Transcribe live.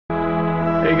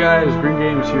Hey guys, Green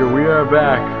Games here. We are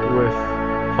back with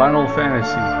Final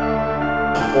Fantasy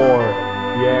 4.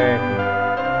 Yay.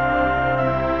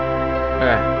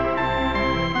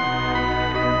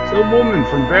 Some woman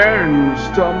from Baron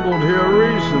stumbled here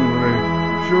recently.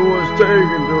 She was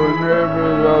taken to a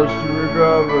neighbor's house to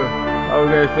recover.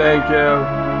 Okay, thank you.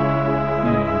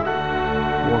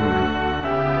 Woman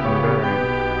from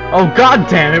Baron. Oh god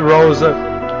damn it, Rosa!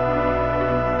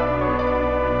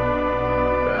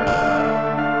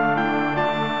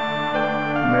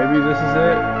 Maybe this is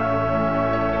it.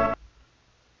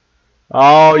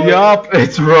 Oh, yup,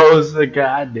 it's Rosa.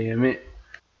 God damn it.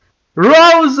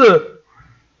 Rosa!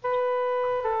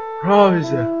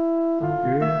 Rosa.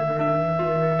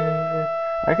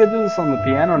 I could do this on the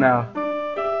piano now.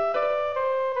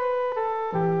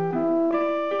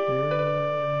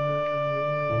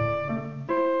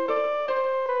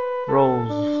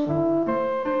 Rose.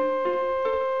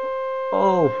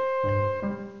 Oh.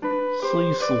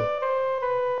 Cecil.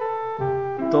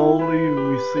 Don't leave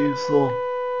me, Cecil.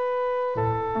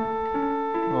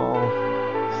 Oh,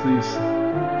 Cecil.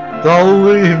 Don't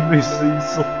leave me,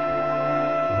 Cecil.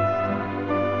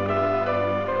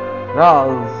 Oh,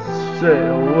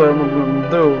 shit, what am I gonna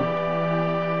do?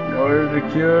 In order to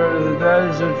cure the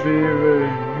desert fever,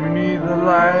 you need the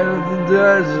light of the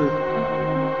desert.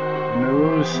 An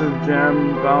elusive gem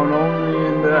found only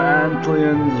in the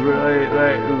Antlian's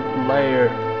lair.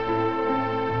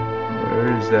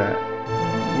 Where is that?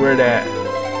 Where that?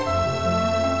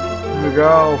 The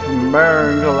girl from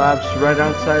Baron collapsed right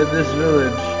outside this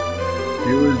village.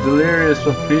 He was delirious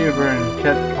with fever and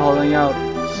kept calling out,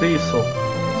 Cecil,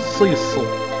 Cecil.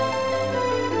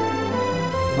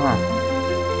 Huh.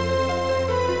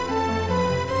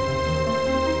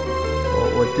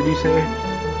 What did he say?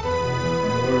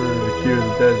 In order to cure the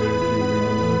desert, you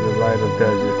need the light of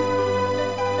desert.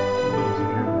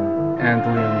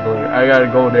 Antlian's lair. I gotta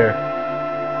go there.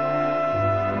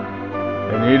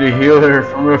 I need to heal her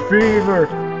from a fever.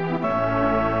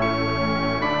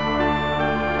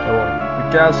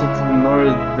 The castle to the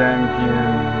north,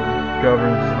 Damkian,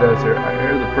 governs the desert. I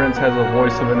hear the prince has a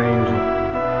voice of an angel.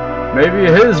 Maybe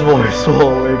his voice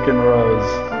will awaken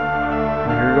Rose.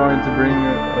 If you're going to bring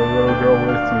a little girl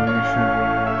with you, you should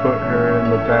put her in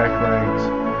the back ranks.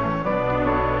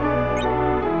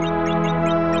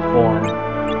 Form.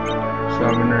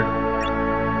 Summoner.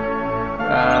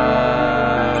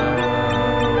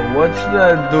 What should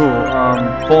I do?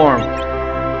 Form.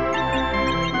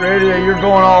 Radio, you're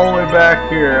going all the way back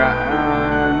here.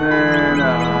 And then,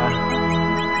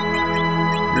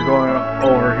 you're going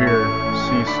over here,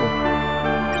 Cecil.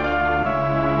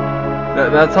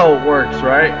 That's how it works,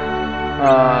 right?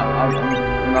 I'm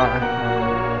not...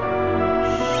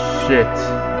 Shit.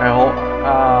 I hope...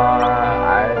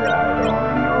 I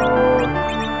don't know.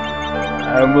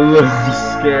 I'm a little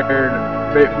scared.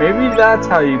 Maybe that's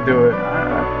how you do it.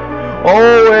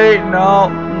 Oh wait, no,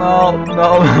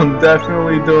 I'm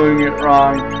definitely doing it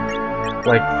wrong.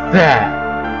 Like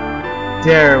that.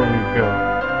 There we go.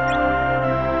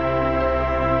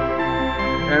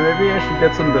 And maybe I should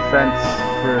get some defense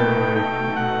for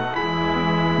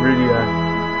Rydia.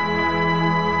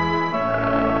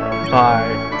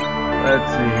 Bye. Let's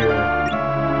see here.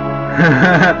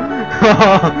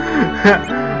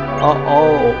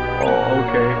 oh,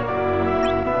 okay.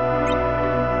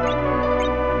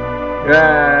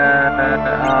 Yeah,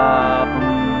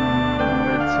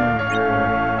 let's see here.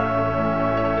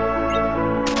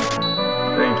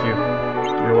 Thank you.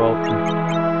 You're welcome.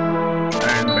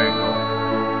 Iron Bangle.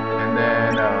 And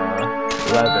then,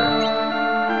 leather.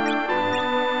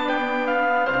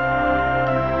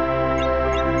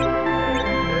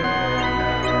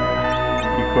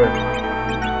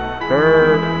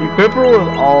 Equip her with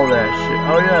all that shit.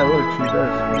 Oh yeah, look, she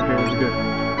does. Okay, that's good.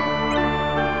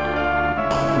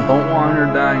 Don't want her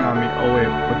dying on me. Oh wait,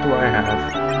 what do I have?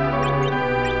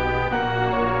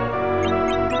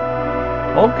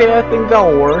 Okay, I think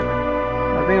that'll work. I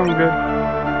think I'm good.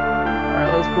 Alright,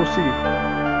 let's proceed.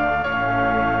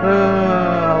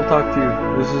 I'll talk to you.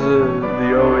 This is the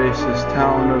oasis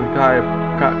town of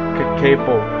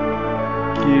Capo.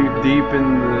 Deep in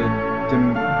the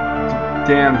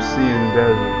Damsian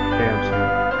desert. Damsian.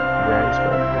 Yeah, is that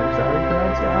how you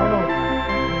pronounce it? I don't know.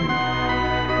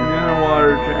 The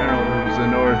water channel is the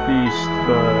northeast,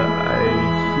 but I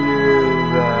hear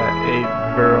that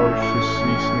 8 ferocious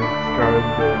sea snakes guard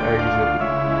the exit.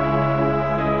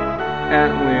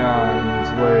 Antleon's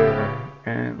lair.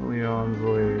 Antleon's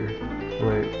lair.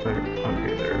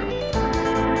 Okay, there we go.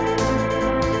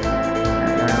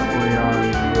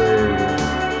 Antleon's lair.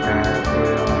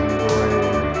 Antleon's lair.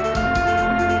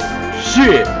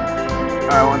 Shit!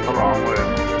 I went the wrong way.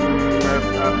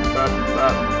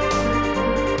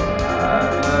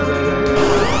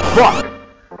 Fuck!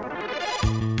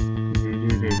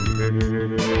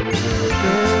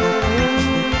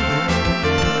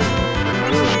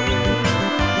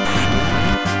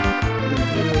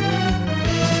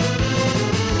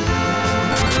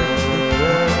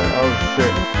 Oh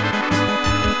shit.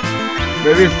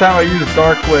 Maybe it's time I use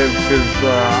Dark Wave because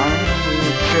I'm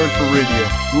scared for Rydia.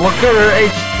 Look at her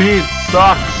HP, it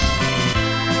sucks!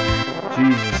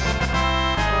 Jesus.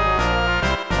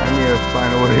 I need to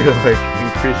find a way to like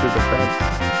increase her defense.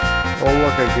 Oh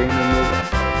look, I gained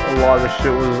a lot of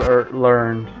shit was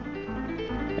learned.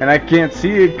 And I can't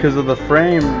see it because of the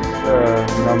frame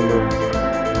number.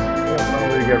 How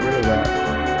do we get rid of that?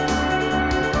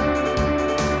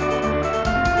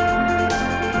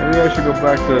 Maybe I should go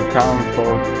back to the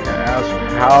townfolk and ask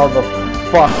how the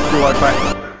fuck do I find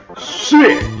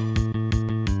shit!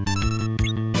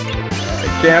 I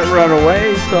can't run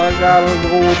away, so I gotta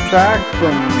go attack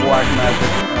from black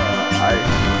magic. Ice.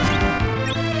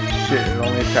 Shit, it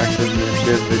only attacks an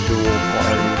individual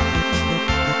party.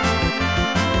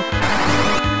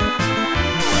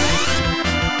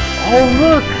 Oh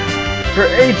look! Her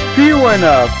HP went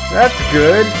up! That's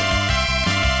good!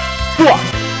 Fuck!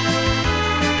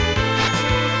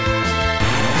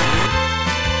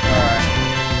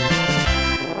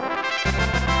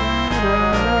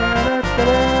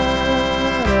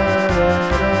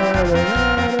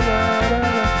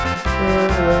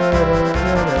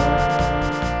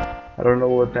 I don't know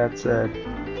what that said.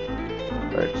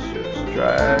 Let's just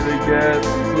try to get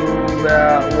through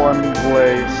that one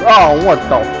place. Oh, what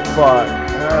the fuck?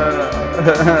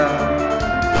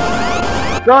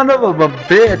 Son of a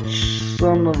bitch.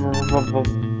 Son of a...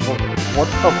 What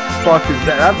the fuck is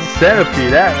that? That's a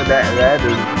centipede. That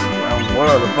is... What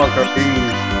the fuck are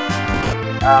these?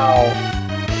 Ow.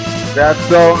 That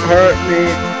don't hurt me.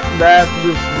 That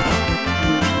just...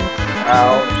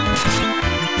 Ow.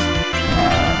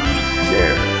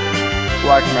 Scared.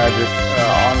 Black magic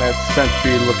on that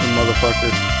centipede looking motherfucker.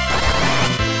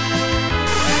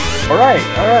 Alright,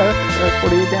 that's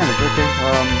 48 damage, okay.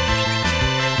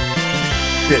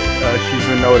 Shit, she's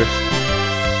been noticed.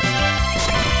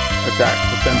 Attack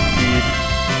the centipede.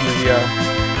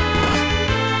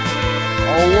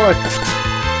 Oh look!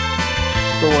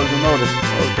 Still wasn't noticed.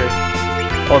 Okay.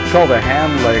 Oh, it's called a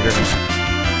hand legger.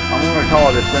 I'm gonna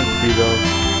call it a centipede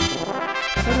though.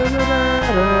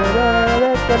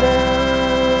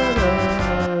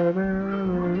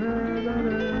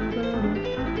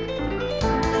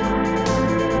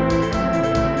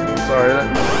 Sorry, that...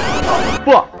 Oh,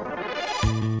 fuck!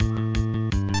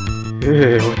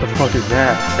 Ew, what the fuck is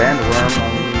that? Sandworm? Oh,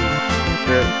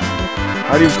 shit.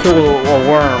 How do you kill a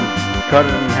worm? Cut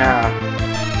it in half.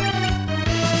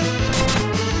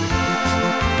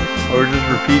 Or just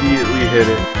repeatedly hit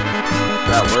it.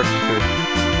 That works too.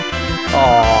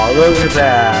 Aw, look at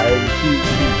that. She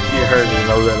heard it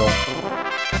a little.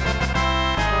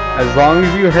 As long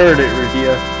as you heard it,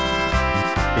 Rydia,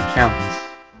 it counts.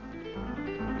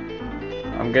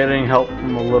 I'm getting help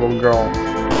from a little girl.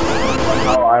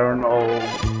 Somehow, I don't know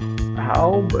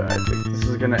how, but I think this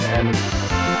is gonna end.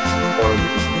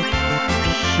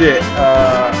 Shit,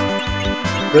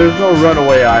 there's no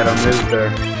runaway item, is there?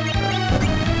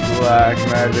 Black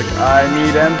magic, I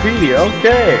need MP,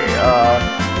 okay,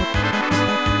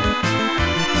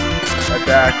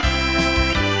 attack.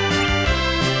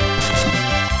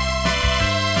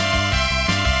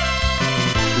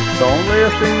 Just don't lay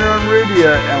a finger on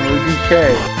Rydia and we'll be K.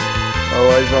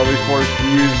 Otherwise I'll be forced to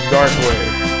use Dark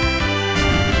Wave.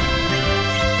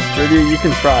 Rydia, you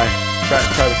can try to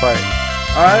fight.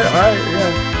 Alright,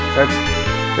 yeah.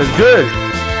 That's good.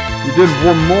 You did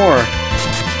one more.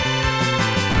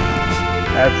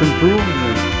 That's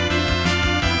improvement.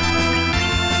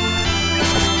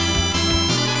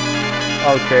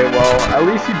 Okay, well, at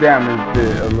least you damaged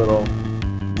it a little.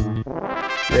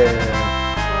 Yeah.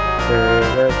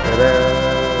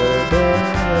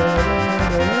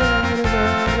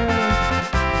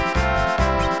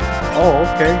 Oh,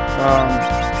 okay.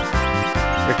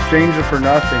 Exchange it for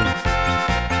nothing.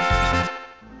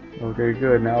 Okay,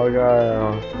 good. Now we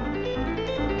got.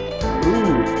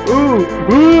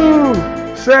 Ooh!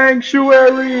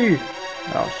 Sanctuary!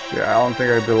 Oh shit! I don't think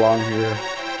I belong here.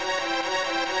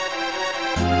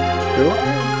 Do I?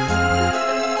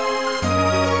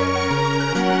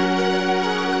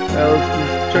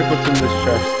 Let's check what's in this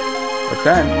chest. A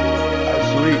 10. That's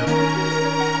sweet.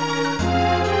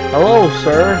 Hello,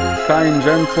 sir. Kind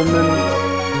gentleman.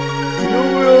 You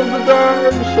will the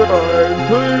dark side.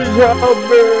 Please help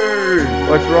me.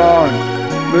 What's wrong?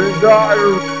 The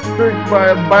daughter district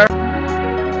by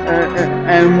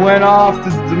and went off to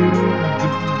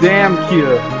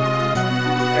Damkia.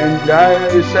 And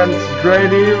I sense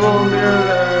great evil near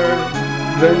there.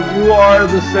 Then you are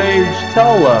the sage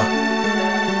Tella.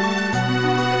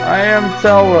 I am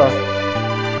Tella.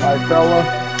 Hi Tella.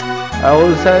 I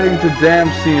was heading to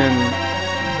Damsian,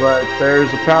 but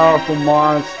there's a powerful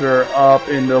monster up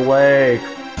in the lake.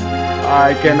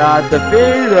 I cannot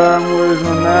defeat them with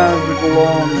my magic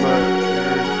alone, but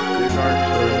they're dark.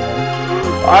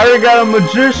 I got a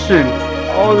magician.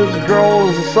 Oh, this girl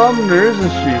is a summoner,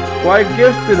 isn't she? Quite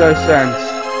gifted, I sense.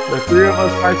 The three of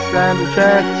us might stand a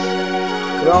chance.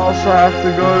 We also have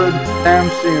to go to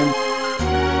Damsian.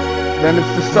 Then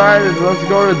it's decided, let's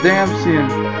go to Damsian.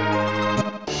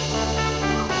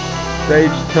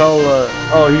 Sage Tella.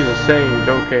 Oh, he's a sage,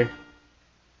 okay.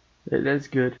 That's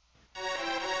good.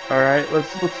 Alright, let's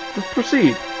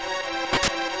proceed.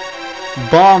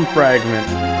 Bomb fragment.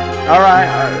 Alright,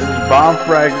 bomb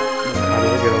fragment. How do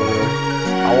I get over there?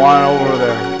 I want it over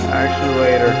there. Actually,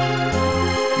 later.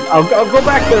 I'll go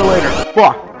back there later.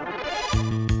 Fuck.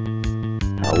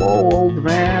 Hello, old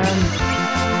man.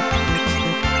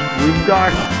 We've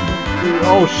got.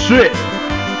 Oh shit.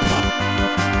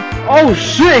 Oh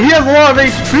shit. He has a lot of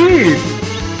HP.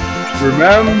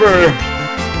 Remember,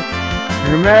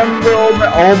 old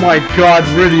man. Oh my God,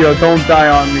 Rydio, don't die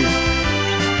on me.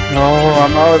 No,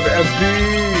 I'm out of MP.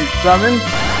 Summon.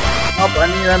 Oh, I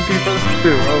need MP for this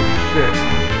too. Oh shit.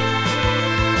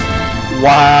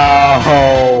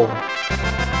 Wow.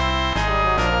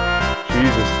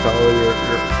 Jesus, Tyler,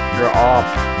 you're off.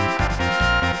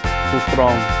 Too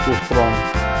strong, too strong.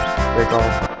 Take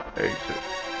off. Exit.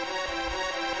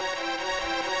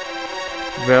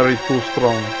 Very too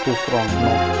strong, too strong.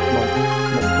 No,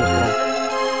 too strong.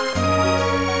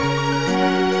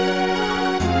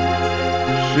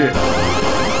 Shit.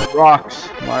 Rocks,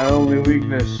 my only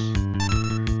weakness.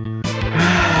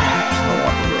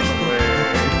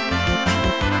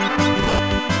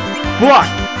 Fuck!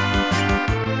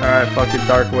 Alright, fucking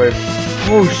dark wave.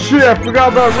 Oh shit, I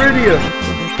forgot about Rydia!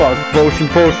 Fuck, potion.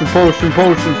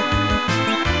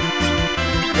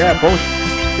 Yeah, potion.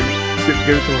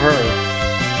 Give it to her.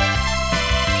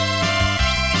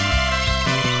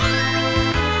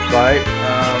 Fight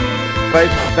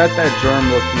that germ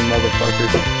looking motherfucker.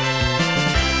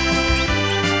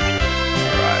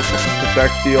 Alright,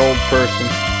 protect the old person.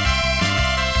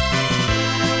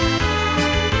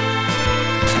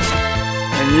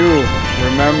 And you,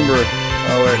 remember.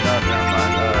 Oh wait, no, never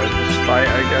mind. Just fight,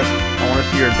 I guess. I want to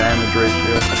see your damage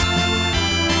ratio.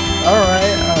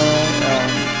 Alright.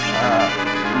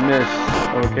 Miss.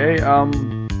 Okay,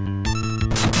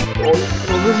 well,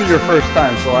 this is your first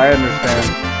time, so I understand.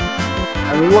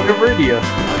 I mean, look at Rydia.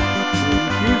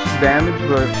 She used damage,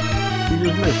 but she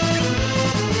just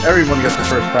missed. Everyone gets the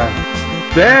first time.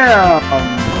 Damn!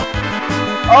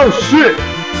 Oh shit!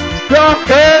 Stop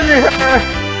hitting her!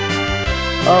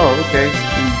 Oh, okay.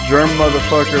 And germ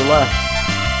motherfucker left.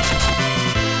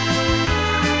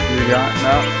 You got?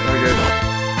 No, we're good.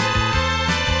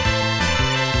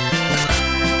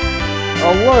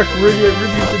 Oh look, Rydia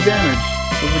did damage.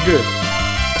 Those are good.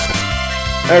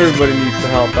 Everybody needs to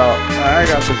help out. I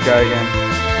got this guy again.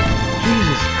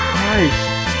 Jesus Christ.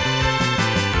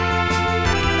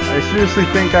 I seriously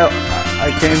think I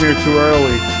came here too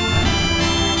early.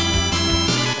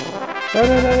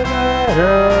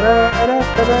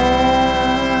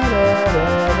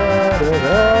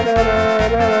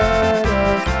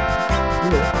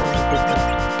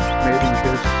 Mating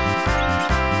kiss.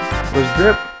 Was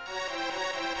dip.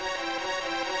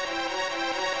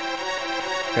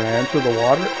 Can I enter the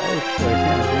water? Oh shit, I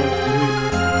can't.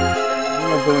 What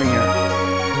am I doing here?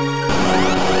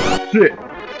 Shit! I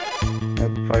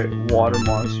have to fight water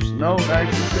monsters. No,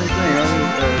 actually, same thing.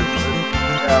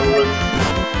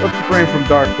 Let's refrain from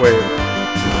Dark Wave.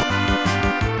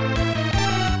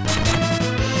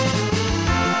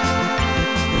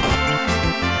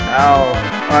 Ow.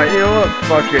 Alright, you know what?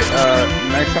 Fuck it.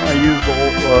 Next time I use the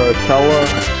whole Tella,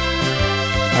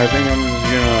 I think I'm just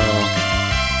gonna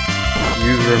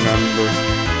use Remember.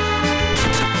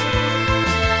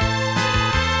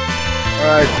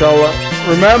 Alright, Tella.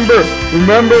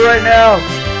 Remember right now!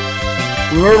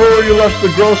 Remember where you left the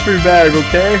grocery bag,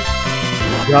 okay?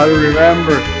 You gotta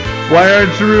remember. Why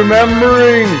aren't you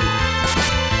remembering?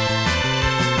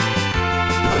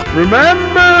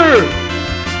 Remember!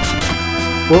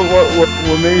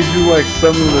 What made you like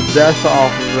summon the death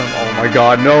off of them? Oh my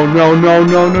god, no.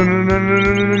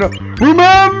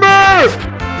 Remember!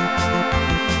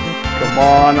 Come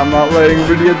on, I'm not letting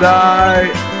Rydia die.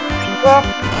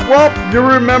 Well, your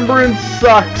remembrance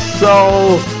sucks,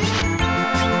 so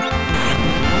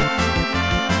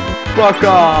fuck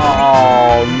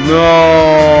off!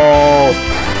 No!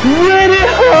 Really?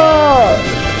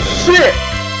 Shit!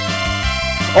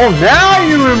 Oh, now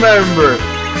you remember!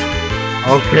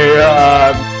 Okay,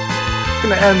 it's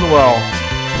gonna end well.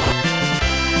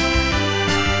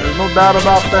 There's no doubt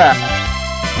about that.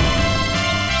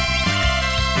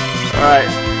 Alright,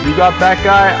 you got that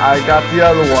guy, I got the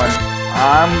other one.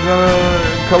 I'm gonna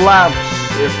collapse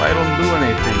if I don't do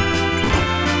anything.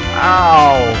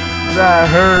 Ow! That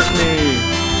hurt me!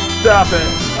 Stop it!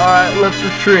 Alright, let's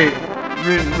retreat.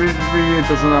 It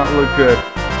does not look good.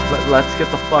 Let's get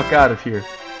the fuck out of here.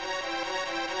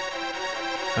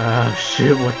 Oh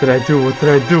shit, what did I do? What did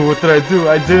I do? What did I do?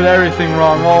 I did everything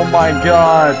wrong. Oh my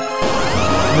god.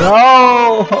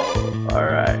 No!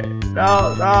 Alright.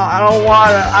 No, I don't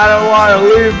want it. I don't want it.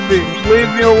 Leave me.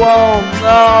 Leave me alone.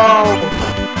 No!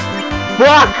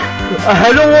 Fuck!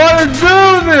 I don't want to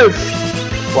do this!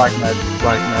 Black magic,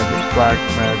 black magic, black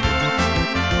magic.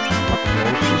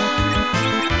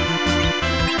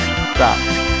 Stop.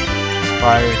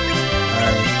 Fire.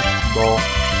 Ball.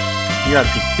 You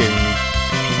gotta be kidding me.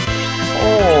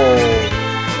 Oh!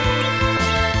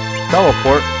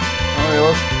 Teleport. Alright,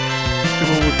 let's see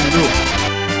what we can do.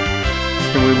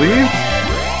 Can we leave?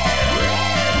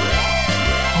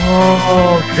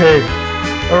 Oh, okay.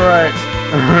 Alright.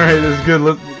 Alright, this is good.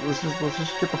 Let's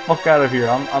just get the fuck out of here.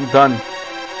 I'm done.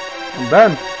 I'm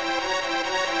done.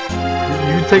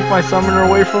 You take my summoner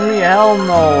away from me? Hell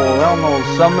no. Hell no.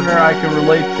 Summoner I can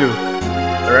relate to.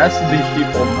 The rest of these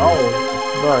people, no.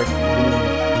 Fuck.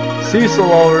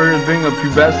 Cecil over here being a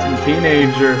pubescent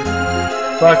teenager.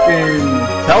 Fucking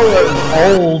Tella is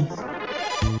old.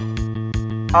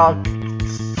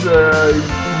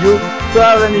 You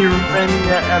have any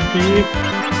MP?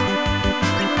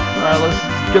 Alright, let's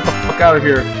get the fuck out of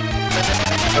here. I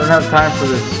don't have time for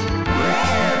this.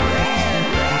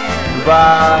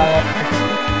 Bye.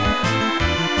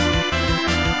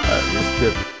 Alright, let's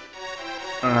dip.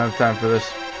 I don't have time for this.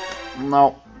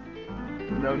 No.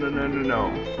 No, no, no, no,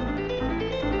 no.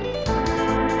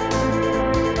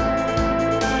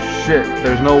 Shit,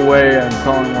 there's no way I'm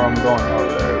telling where I'm going. Oh,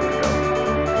 there we go.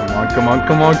 Come on, come on,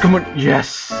 come on, come on.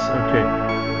 Yes! Okay.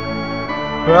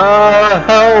 Ah,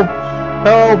 help!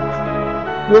 Help!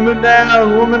 Woman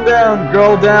down, woman down,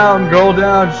 girl down, girl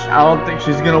down. I don't think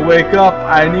she's gonna wake up.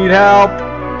 I need help.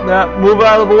 Nah, move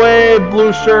out of the way,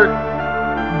 blue shirt,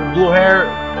 blue hair.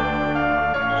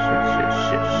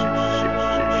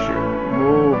 Shit.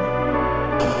 Move.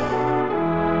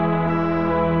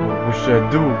 What should I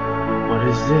do? What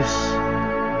is this?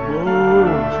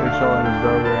 Move. Seychelles and his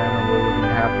daughter Anna were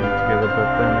living happy together, but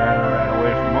then Anna ran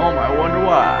away from home. I wonder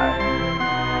why.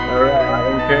 Alright, I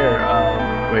don't care.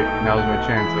 Wait, now's my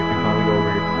chance. I can finally go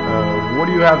over here. What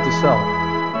do you have to sell?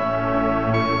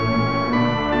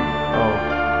 Oh.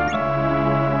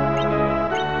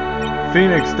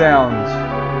 Phoenix Downs.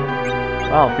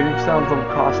 Wow, Phoenix Downs don't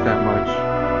cost that much.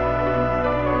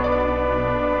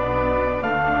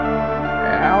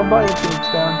 Yeah, I'll buy the Phoenix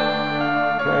Down.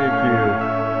 Thank you.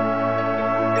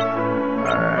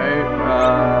 Alright,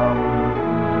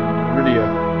 Rydia.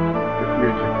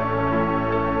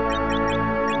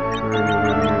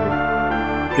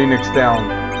 Phoenix down.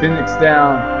 Phoenix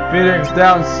down. Phoenix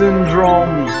down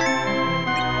syndromes.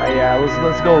 Yeah,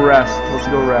 let's go rest. Let's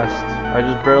go rest. I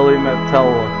just barely met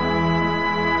Tella.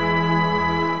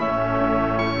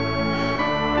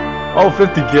 Oh,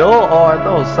 50 gil? Oh, I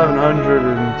thought it was 700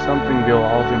 and something gil.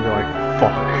 I was gonna be like,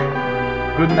 fuck.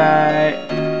 Good night.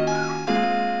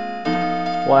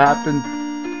 What happened?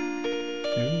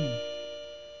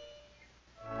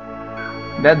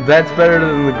 That's better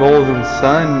than the Golden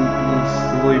Sun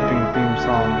sleeping theme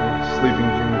song, sleeping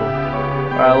jingle.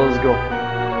 Alright, let's go.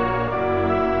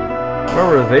 Where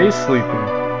were they sleeping?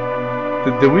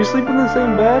 Did we sleep in the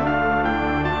same bed?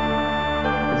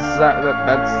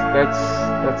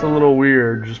 That's a little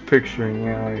weird. Just picturing,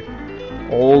 like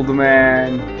old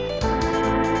man.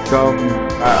 I don't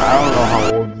know how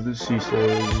old this Cecil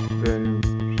is. And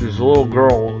there's a little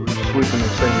girl sleeping in the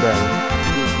same bed.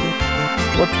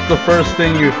 What's the first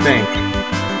thing you think?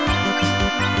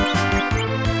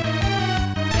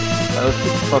 Let's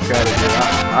get the fuck out of here.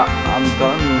 I'm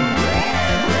done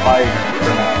fighting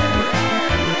for now.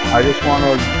 I just want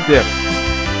to dip.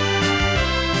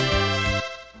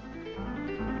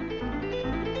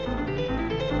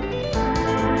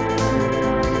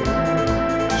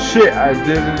 Shit, I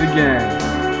did it again.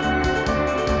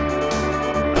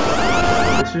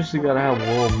 I seriously gotta have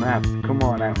world map. Come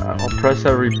on, I'll press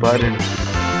every button.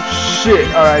 Shit,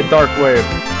 alright, dark wave.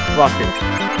 Fuck it.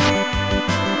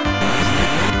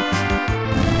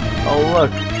 Oh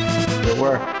look, it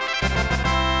worked.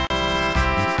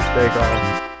 take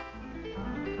off.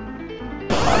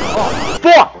 Oh,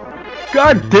 fuck!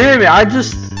 God damn it, I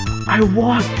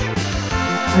walked.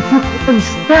 I took one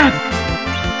step.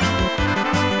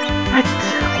 I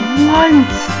took one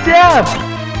step.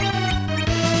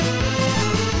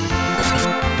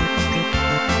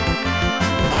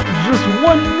 Just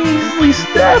one measly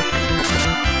step.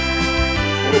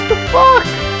 What the fuck?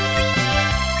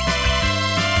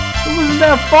 It wasn't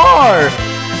that far.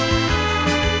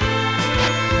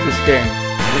 This game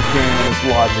is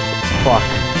logic. Fuck.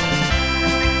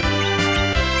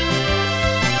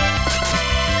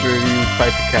 Where do you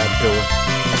fight the caterpillar?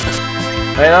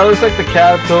 Hey, that looks like the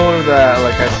caterpillar that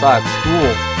I saw at school.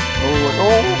 I was like,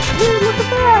 oh shit, look at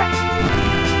that!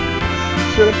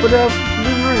 Should have put out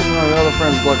misery. My other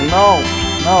friends were like, no.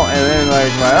 And then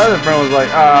my other friend was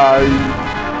like,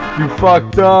 you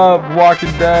fucked up, Walking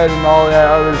Dead and all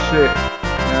that other shit.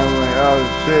 And I'm like, oh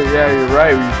shit, yeah, you're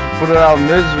right. We should put it out of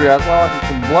misery. I saw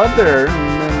some blood there,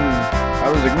 and then I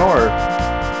was ignored.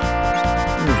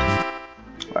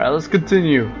 Alright, let's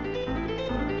continue.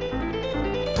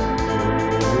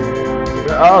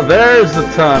 Oh, there's the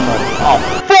tunnel. Oh,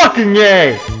 fucking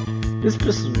yay! This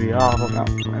pisses me off.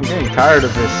 I'm getting tired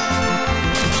of this.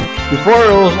 Before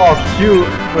it was all cute,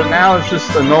 but now it's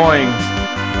just annoying.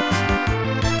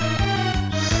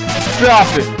 Stop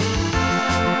it!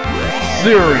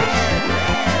 Serious.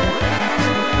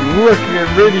 And look at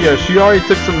Rydia, she already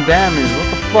took some damage. What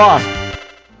the fuck?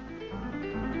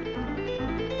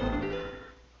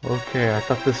 Okay, I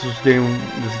thought this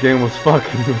game was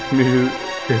fucking with me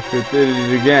if it did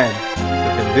it again.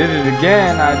 If it did it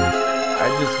again,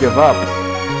 I'd just give up.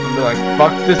 I'd be like,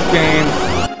 fuck this game.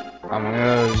 I'm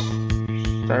gonna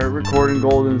start recording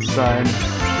Golden Sun.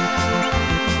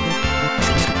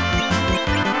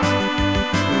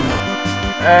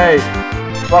 Hey,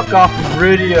 fuck off with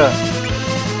Rydia.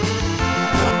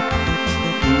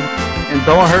 And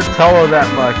don't hurt Tella that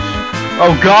much.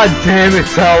 Oh god damn it,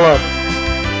 Tella.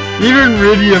 Even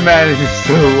Rydia manages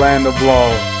to land a blow.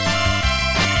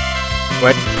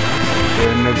 Wait. I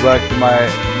neglected my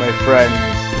friends,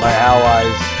 my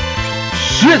allies.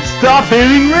 Shit, stop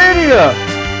hitting Rydia!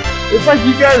 It's like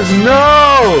you guys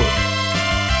know!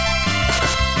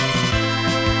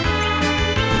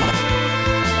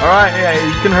 Alright, yeah,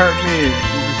 you can hurt me.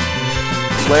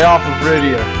 Just lay off of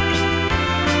Rydia.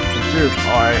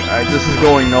 Alright, this is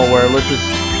going nowhere. Let's just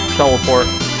teleport.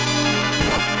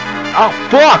 Oh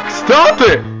fuck! Stop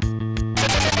it!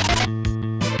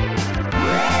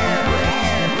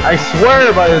 I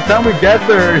swear by the time we get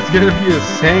there it's gonna be the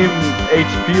same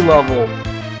HP level.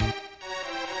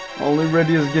 Only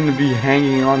Rydia's gonna be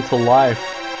hanging on to life.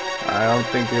 I don't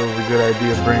think it was a good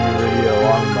idea bringing Rydia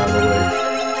along, by the way.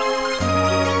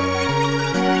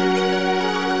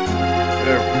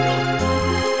 There we go.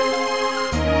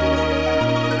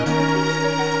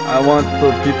 I want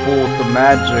the people with the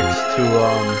magics to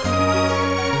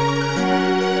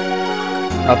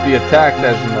not be attacked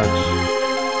as much.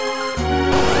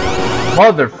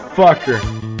 Motherfucker!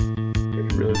 I'm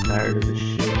getting really tired of this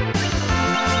shit.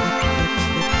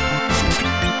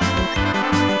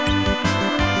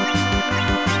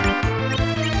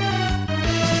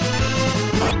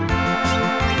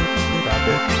 Stop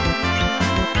it.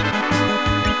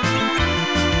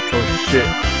 Oh shit.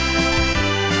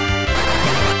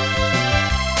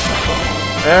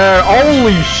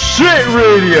 Holy shit,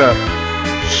 Rydia!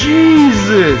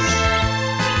 Jesus!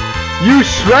 You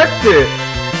shreked it!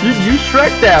 You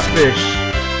shreked that fish!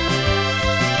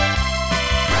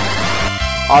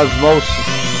 Osmosis.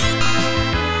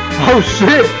 Oh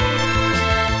shit!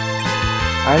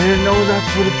 I didn't know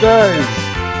that's what it does.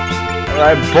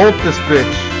 Alright, bolt this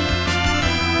bitch.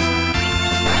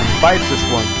 Fight this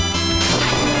one.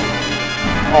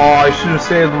 Oh, I should have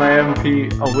saved my MP.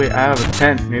 Oh wait, I have a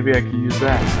tent. Maybe I can use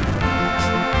that.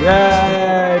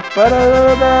 Yay!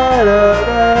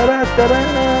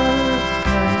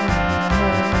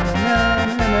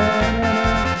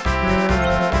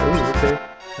 Ooh, okay.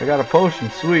 I got a potion.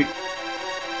 Sweet.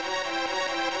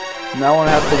 Now I won't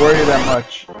have to worry that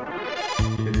much.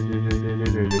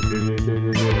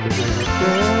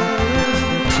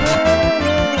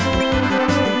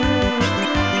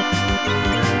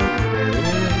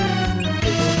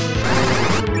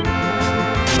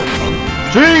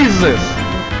 Jesus!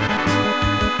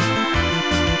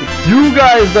 It's you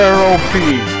guys that are OP.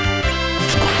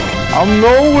 I'm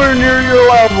nowhere near your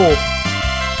level.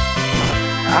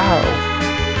 Ow.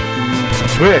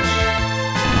 Bitch.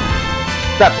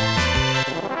 Step it.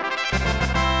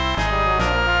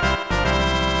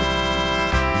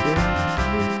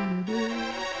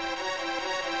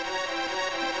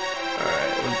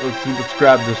 Alright, let's let's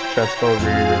grab this chest over here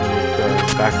and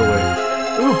let's back away.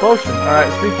 Ooh, potion.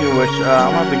 Alright, speaking of which,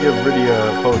 I'm gonna have to give Rydia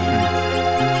a potion.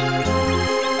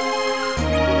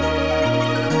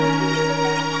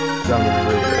 Summon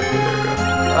Rydia. There we go.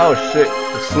 Oh shit,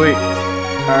 sweet.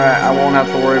 Alright, I won't have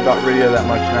to worry about Rydia that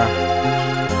much now.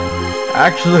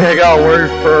 Actually, I gotta worry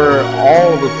for her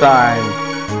all the time.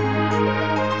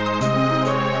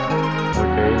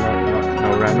 Okay, no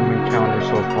random encounter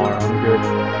so far. I'm good.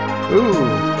 Ooh.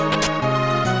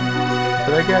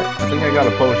 Did I get? I think I got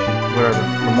a potion. Whatever.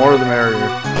 The more the merrier.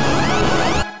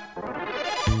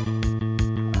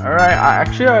 Alright,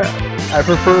 I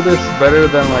prefer this better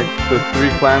than like the 3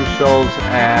 clamshells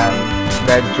and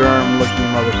that germ looking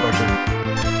motherfucker.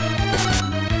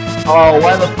 Oh,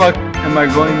 why the fuck am I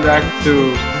going back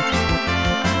to...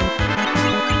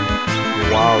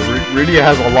 Wow, Rydia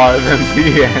has a lot of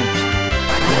MP and...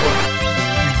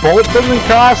 Bolt doesn't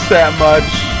cost that much.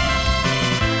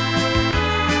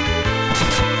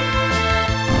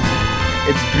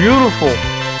 It's beautiful.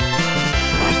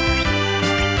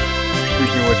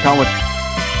 Speaking of which, how much...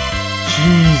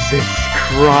 Jesus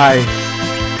Christ.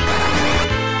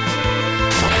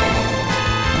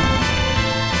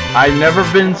 I've never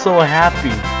been so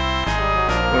happy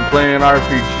when playing an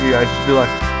RPG. I just be like,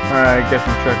 alright, get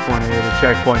from checkpoint A to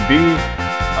checkpoint B.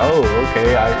 Oh,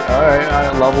 okay, alright,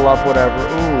 I level up, whatever.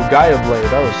 Ooh, Gaia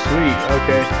Blade, oh, sweet,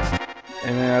 okay.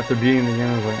 And then after beating the game,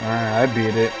 I was like, alright, I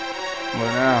beat it.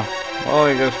 What now? Well,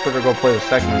 I guess better go play the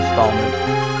second installment.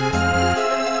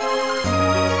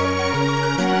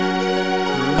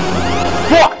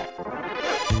 Fuck!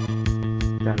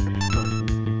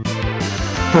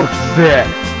 What's that?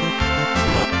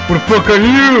 What the fuck are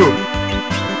you?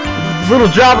 Little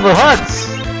Jabba the Hutts!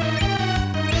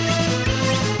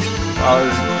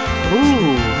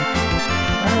 Ooh.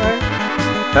 Alright.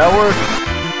 That works.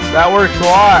 That works a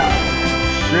lot.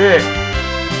 Shit.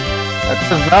 That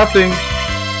does nothing.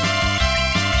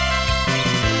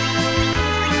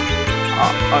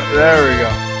 There we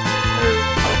go.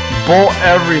 Bolt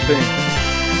everything.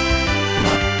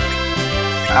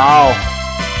 Ow.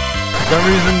 For some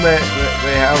reason they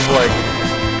have like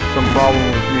some problem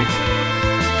with me.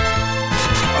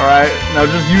 Alright, now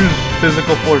just use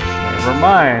physical force. Never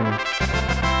mind.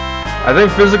 I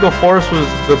think physical force was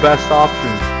the best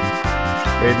option.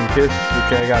 Bait and kiss.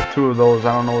 Okay, I got 2 of those.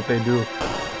 I don't know what they do.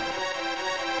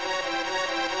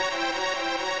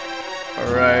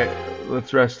 Alright,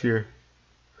 let's rest here.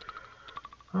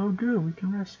 Oh good, we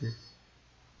can rest here.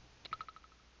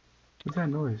 What's that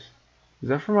noise? Is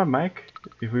that from my mic?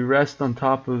 If we rest on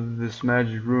top of this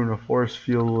magic rune, a force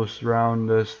field will surround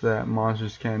us that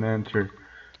monsters can't enter.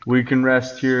 We can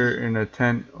rest here in a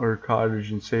tent or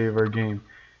cottage and save our game.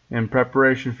 In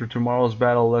preparation for tomorrow's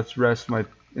battle, let's rest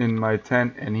in my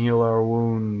tent and heal our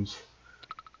wounds.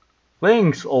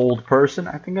 Thanks, old person.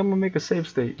 I think I'm gonna make a save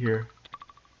state here.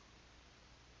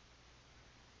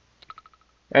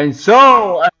 And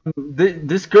so,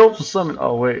 this girl was summoned.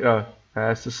 Oh wait,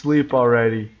 has to sleep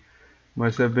already.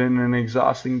 Must have been an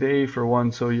exhausting day for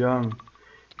one so young.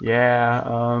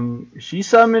 Yeah, she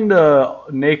summoned a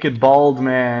naked bald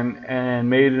man and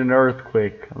made an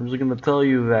earthquake. I'm just gonna tell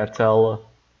you that, Tella.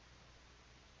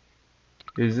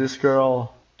 Is this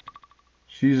girl?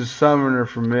 She's a summoner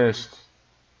for mist.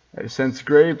 I sense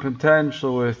great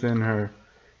potential within her.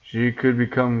 She could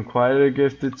become quite a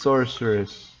gifted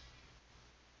sorceress.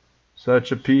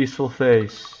 Such a peaceful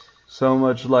face. So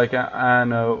much like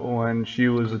Anna when she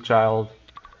was a child.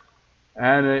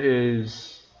 Anna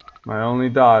is my only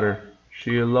daughter.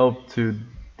 She eloped to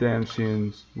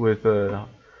Damsians with a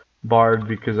bard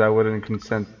because I wouldn't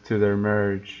consent to their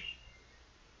marriage.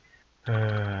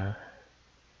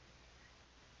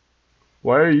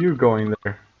 Why are you going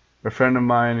there? A friend of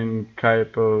mine in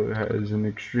Kaipo has an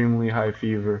extremely high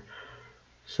fever.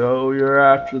 So you're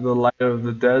after the light of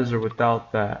the desert.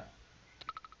 Without that,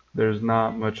 there's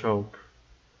not much hope.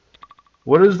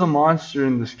 What is the monster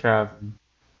in this cavern?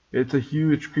 It's a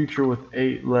huge creature with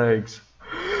 8 legs.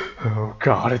 Oh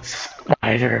god, it's a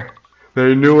spider.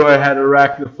 They knew I had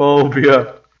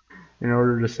arachnophobia. In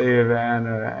order to save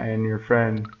Anna and your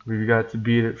friend, we've got to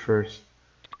beat it first.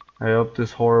 I hope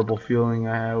this horrible feeling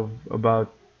I have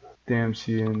about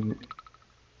Damsian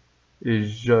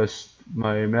is just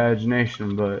my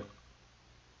imagination, but...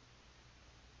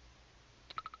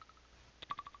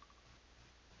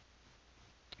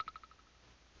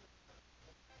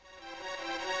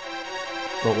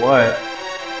 But what?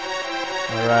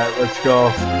 Alright, let's go.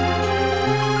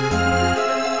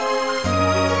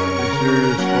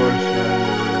 Serious force.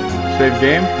 Save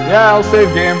game? Yeah, I'll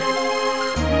save game. Let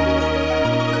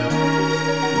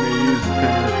me use the 10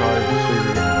 cards to save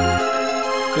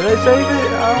game. Did I save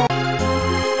it?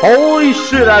 Holy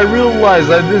shit, I realized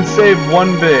I didn't save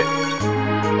one bit.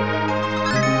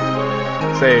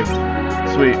 Saved.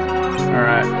 Sweet.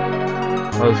 Alright.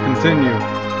 Let's continue.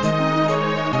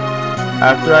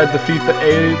 After I defeat the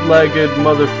 8-legged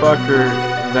motherfucker,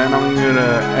 then I'm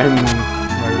gonna end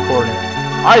my recording.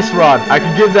 Ice Rod! I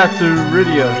could give that to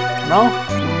Rydia. No?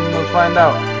 Let's find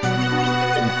out.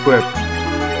 Equip.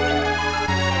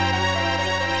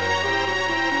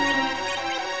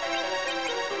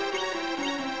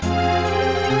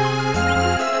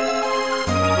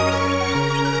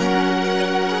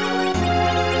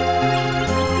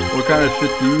 What kind of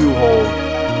shit do you hold?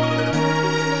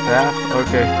 Staff?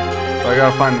 Okay. So I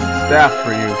gotta find staff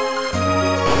for you.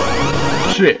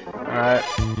 Shit. Alright.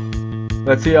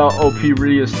 Let's see how OP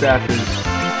Rydia's staff is.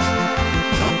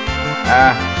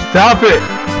 Ah, stop it!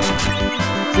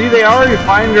 See, they already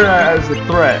find her as a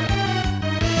threat.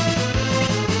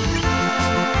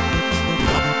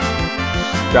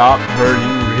 Stop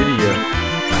hurting Rydia.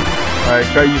 Alright,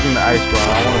 try using the ice rod.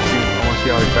 I wanna see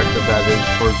how effective that is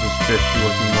towards this fishy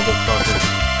looking motherfucker.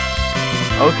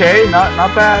 Okay,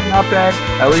 not bad, not bad.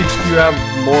 At least you have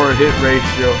more hit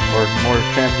ratio, or more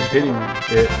chance of hitting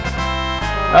it.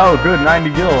 Oh, good, 90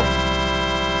 gil. 190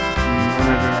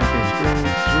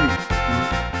 experience,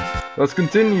 sweet. Let's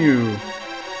continue.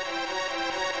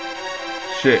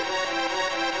 Shit.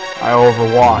 I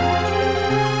overwalked.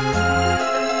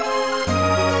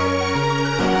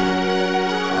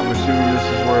 I'm assuming this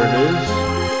is where it is.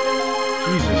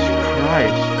 Jesus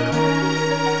Christ.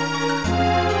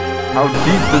 How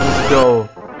deep does this go?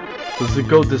 Does it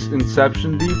go this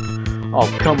Inception deep? Oh,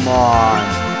 come on.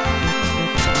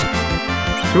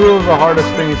 2 of the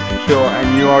hardest things to kill,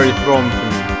 and you already throw them to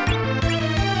me.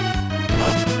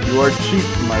 You are cheap,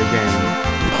 my game.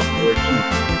 You are cheap.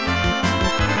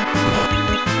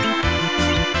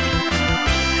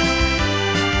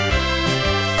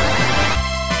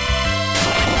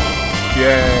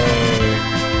 Yay.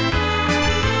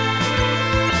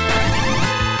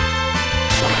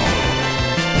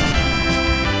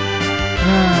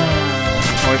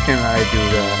 Why can't I do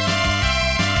that?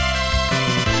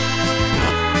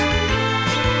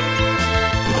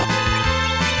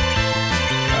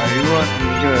 You know what? I'm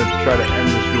just gonna try to end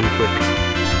this really quick.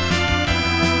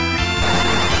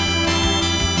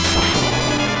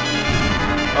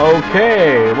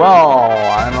 Okay, well,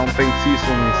 I don't think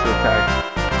Cecil needs to attack.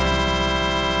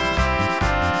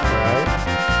 Alright,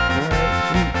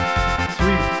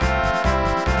 sweet.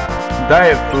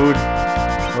 Diet food.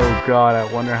 Oh god, I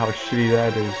wonder how shitty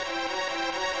that is.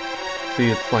 See,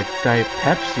 it's like Diet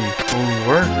Pepsi, only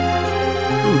works.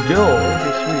 Ooh, Gil,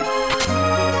 okay, sweet.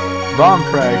 Bomb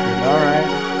fragment, alright.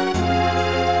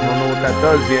 Don't know what that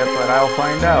does yet, but I'll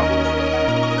find out.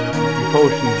 How many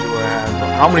potions do I have?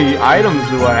 How many items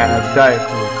do I have? Diet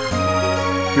food.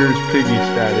 Here's Piggy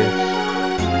status.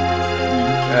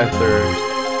 Ether.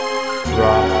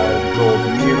 Rod.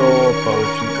 Golden needle.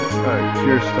 Potion.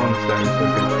 Cure stone status.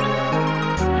 Okay.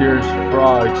 Cures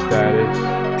frog status.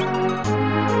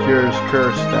 Cures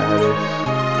curse status.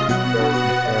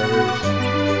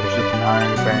 It's just an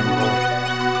iron bangle.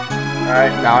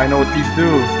 Alright, now I know what these do.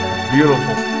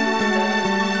 Beautiful.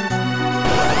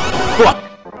 Fuck!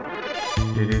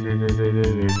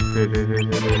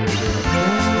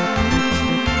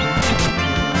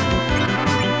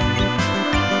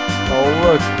 Oh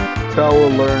look, Tella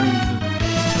learned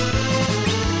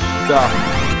stuff.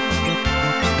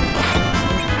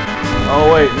 Oh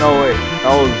wait, no wait,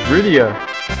 that was Rydia.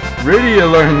 Rydia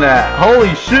learned that.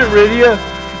 Holy shit, Rydia!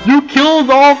 You killed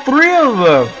all 3 of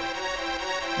them!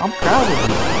 I'm proud of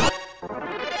you.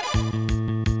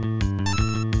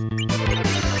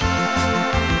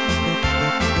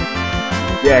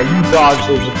 Yeah, you dodged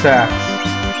those attacks.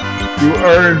 You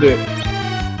earned it.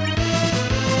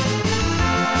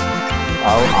 I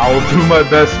will do my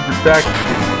best to protect you.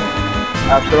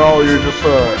 After all, you're just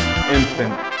an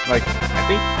infant. Like, I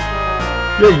think...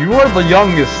 Yeah, you are the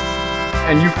youngest.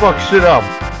 And you fuck shit up.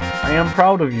 I am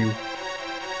proud of you.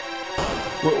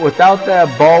 Without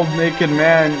that bald, naked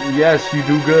man, yes, you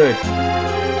do good.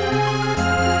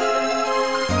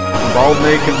 Bald,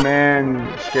 naked man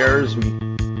scares me.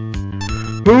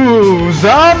 Ooh,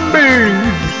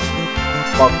 zombies!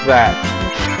 Fuck that.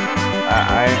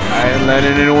 I ain't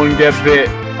letting anyone get bit.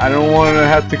 I don't want to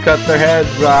have to cut their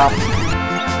heads off.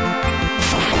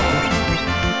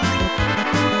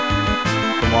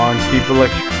 Come on, keep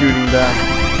electrocuting them.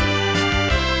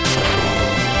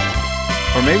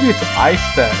 Or maybe it's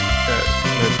ice that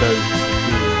does it.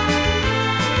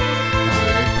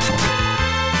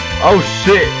 Oh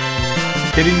shit!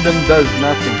 Hitting them does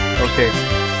nothing. Okay.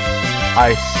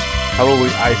 Ice. How about we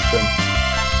ice them?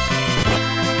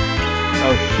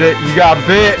 Oh shit, you got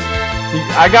bit!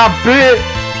 I got bit!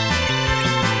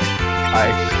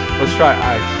 Ice. Let's try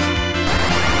ice.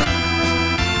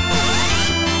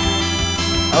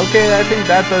 Okay, I think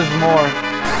that does more.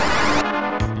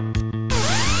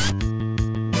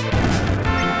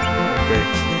 Okay.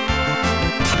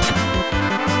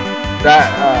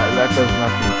 That does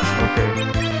nothing. Okay.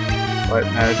 What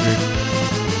magic?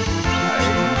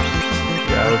 Ice.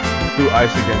 Yeah, let's do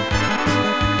ice again.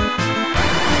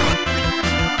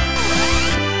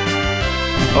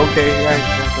 Okay, yeah,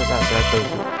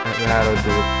 that'll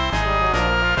do it.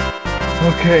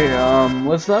 Okay,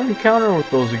 let's not encounter with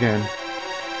those again.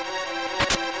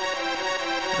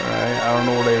 Alright, I don't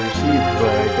know what I received, but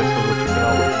I guess I'll check it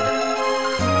out later.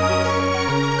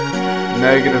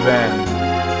 Negative N.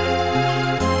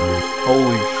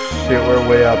 Holy shit, we're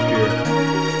way up here.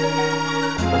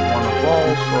 I don't want to fall,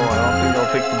 so I don't think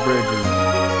I'll take the bridges.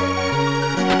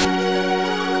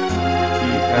 The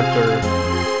ether.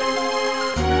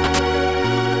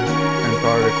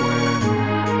 Antarctic wind.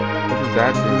 What does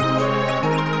that do?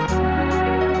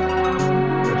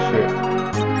 Oh shit.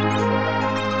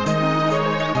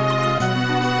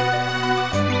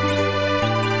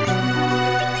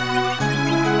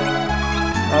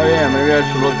 Oh yeah, maybe I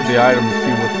should look at the item and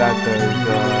see what that does.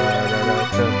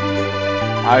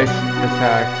 Ice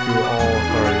attack to all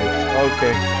targets.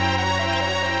 Okay.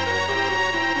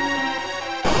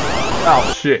 Oh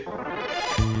shit.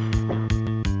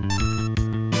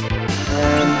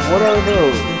 And what are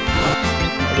those?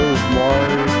 Are those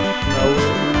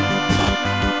marshmallows?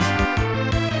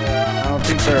 I don't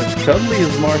think they're as cuddly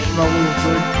as marshmallows,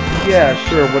 but yeah,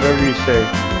 sure, whatever you say.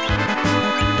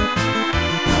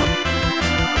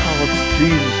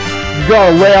 Jesus, you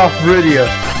gotta lay off Rydia.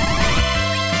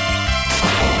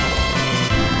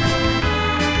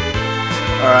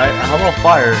 Alright, how about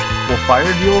fire? Will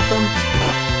fire deal with them?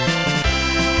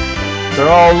 They're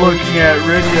all looking at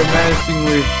Rydia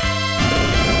menacingly.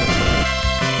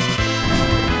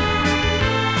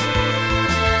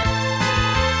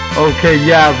 Okay,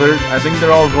 yeah, I think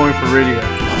they're all going for Rydia.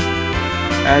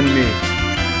 And me.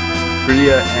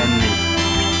 Rydia and me.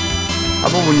 How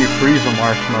about when you freeze a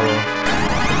marshmallow?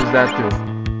 What does that do?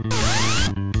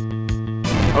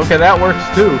 Okay, that works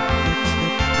too.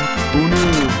 Who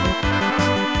knew?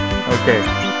 Okay,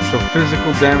 so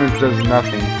physical damage does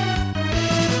nothing.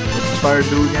 What does fire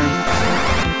do again?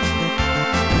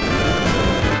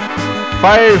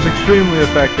 Fire is extremely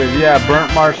effective. Yeah, burnt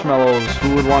marshmallows.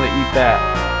 Who would want to eat that?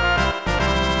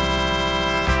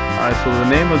 Alright, so the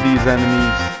name of these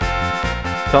enemies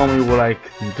tell me what I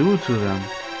can do to them.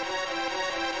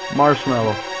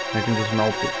 Marshmallow. I can just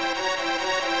melt it.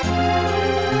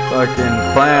 Fucking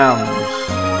clams.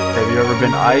 Have you ever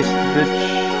been iced, bitch?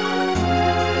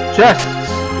 Chests!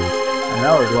 An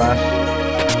hourglass.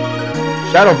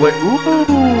 Shadow Blade. Ooh!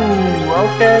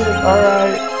 Okay,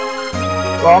 alright.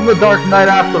 Well, I'm the Dark Knight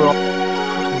after all.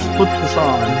 Let's put this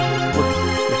on.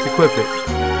 Let's equip it.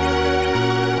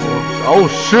 Oh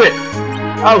shit!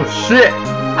 Oh shit!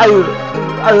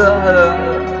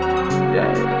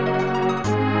 Yeah.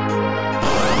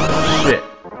 Shit.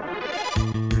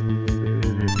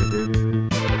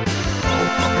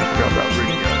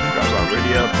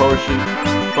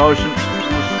 Potion.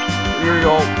 Here you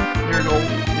go,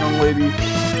 young lady.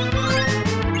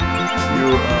 You,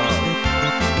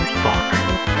 fuck.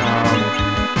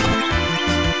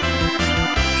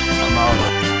 I'm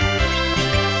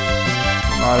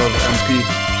out of MP.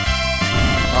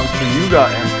 So you got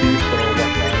MP, so what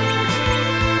now?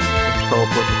 Let's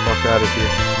teleport the fuck out of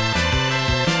here.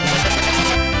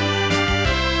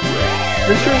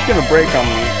 This sure is gonna break on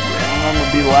me, and I'm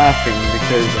gonna be laughing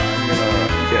because I'm gonna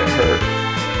get hurt.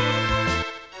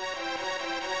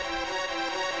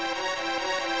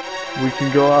 We can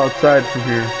go outside from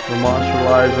here. The monster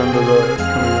lies under the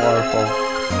coming waterfall.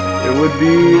 It would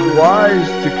be wise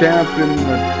to camp in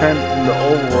the tent in the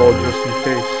overworld just in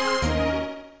case.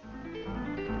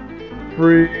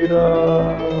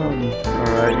 Freedom!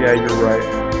 Alright, yeah, you're right.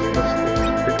 Let's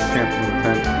pick camp in the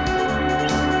tent.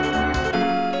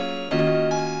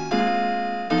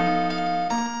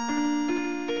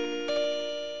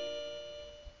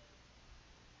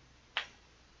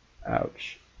 Ouch.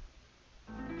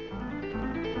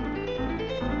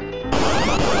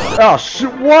 Oh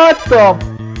shit, what the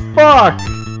fuck?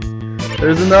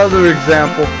 There's another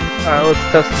example. Alright, let's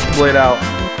test this blade out.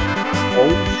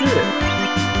 Oh shit.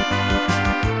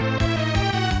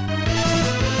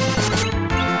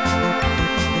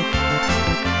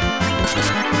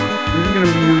 This is gonna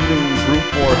be using brute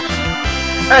force.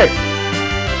 Hey!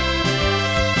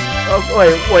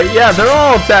 Wait, yeah, they're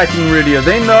all attacking Rydia.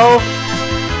 They know.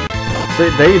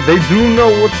 They do know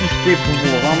what she's capable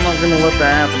of. I'm not gonna let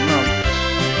that happen. No.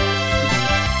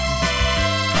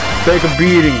 Take a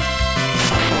beating.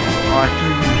 Oh, I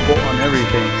can use bolt on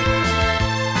everything.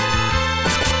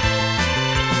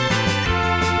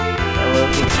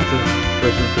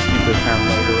 Let's keep this hand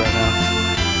lighter right now.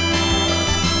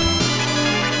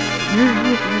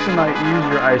 Use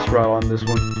your ice rod on this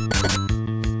one.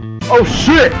 Oh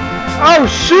shit! Oh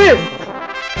shit!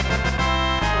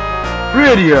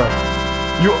 Rydia,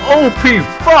 you OP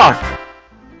fuck!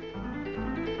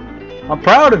 I'm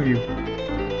proud of you.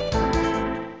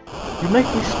 You make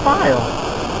me smile.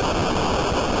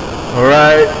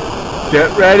 Alright, get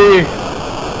ready.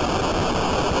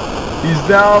 He's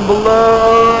down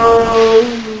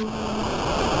below.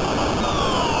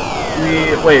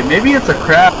 Wait, maybe it's a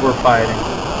crab we're fighting.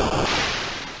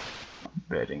 I'm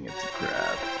betting it's a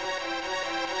crab.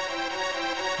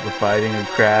 We're fighting a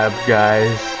crab,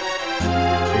 guys. It's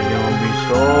gonna be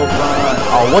so fun.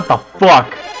 Oh, what the fuck?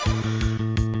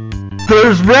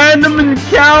 There's random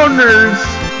encounters.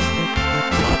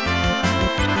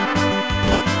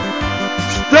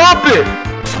 Stop it!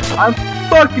 I'm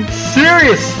fucking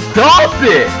serious. Stop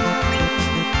it!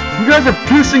 You guys are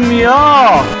pissing me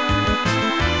off.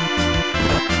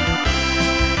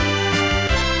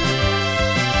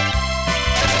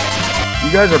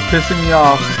 You guys are pissing me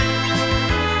off.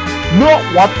 No,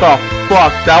 what the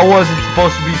fuck? That wasn't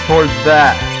supposed to be towards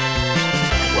that.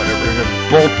 Whatever, just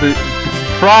bolt it.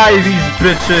 Fry these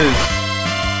bitches.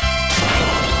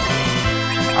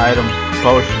 Item,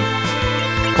 potion,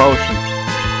 potion,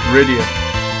 Rydia.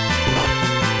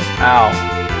 Ow,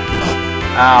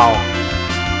 ow,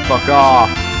 fuck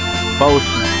off.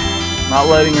 Potion,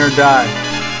 not letting her die.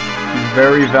 She's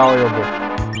very valuable.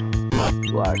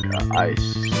 Black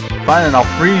ice. Fine, and I'll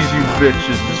freeze you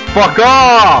bitches. Just fuck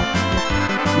off!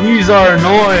 These are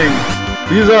annoying.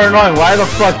 These are annoying. Why the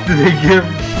fuck did they give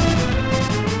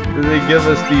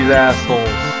us these assholes?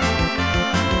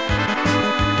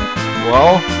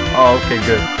 Well, oh, okay,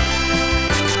 good.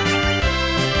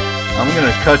 I'm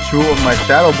gonna cut you with my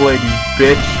Shadow Blade, you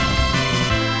bitch.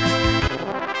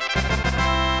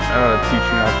 I'm gonna teach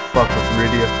you not to fuck with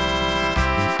Rydia.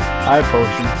 Hi,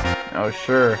 potion. Oh,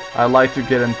 sure. I like to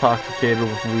get intoxicated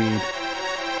with weed.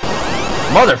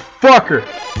 Motherfucker!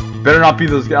 Better not be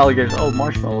those alligators. Oh,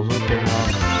 marshmallows. Okay, I'll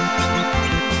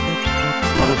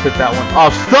just hit that one. Oh,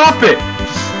 stop it!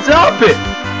 Stop it!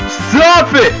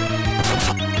 Stop it!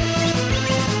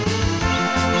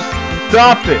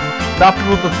 Stop it! Stop it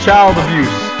with the child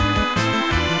abuse.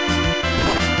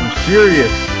 I'm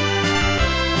serious.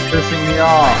 It's pissing me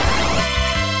off.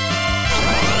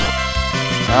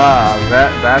 Ah,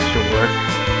 that should work.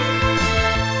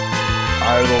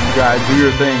 Alright, little guy, do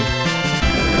your thing.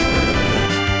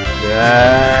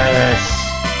 Yes.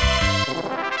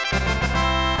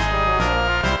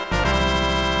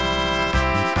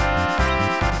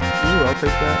 Ooh, I'll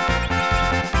take that.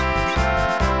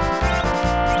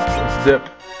 Let's dip.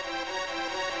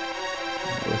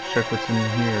 Let's check what's in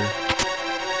here.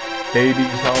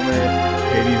 Hades helmet,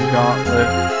 Hades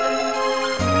gauntlet.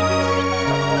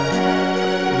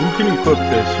 Who can equip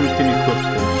this? Who can equip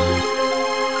this?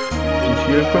 Can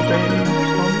she equip Hades helmet?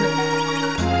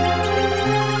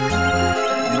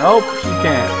 Nope, she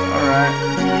can't. Alright.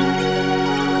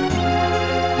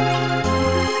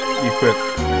 Equipped.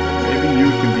 Maybe you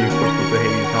can be equipped with the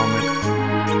Hades helmet.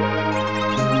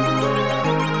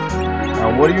 Now,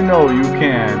 what do you know? You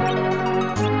can.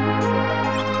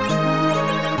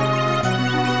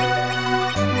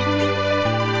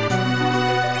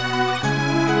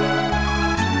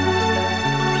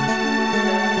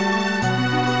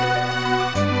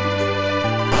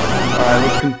 Alright,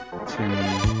 let's continue.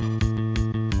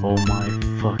 Oh my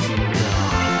fucking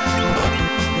god.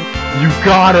 You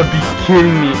gotta be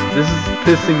kidding me. This is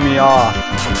pissing me off.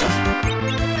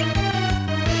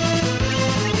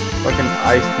 Fucking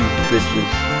ice these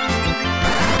bitches.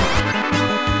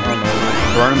 I don't know,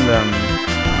 burn them.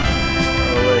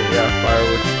 Oh wait, yeah,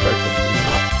 fireworks effectively.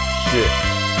 Shit.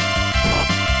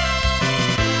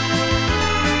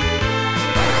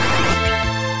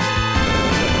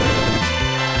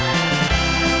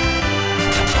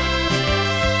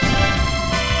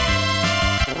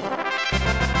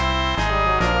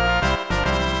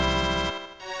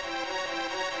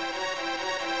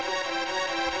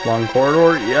 Long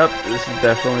corridor? Yep, this is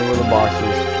definitely where the boss is.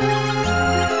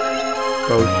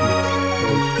 Potion.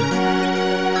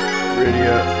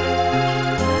 Rydia.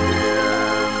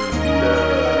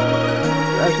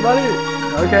 And that's about it.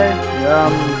 Okay.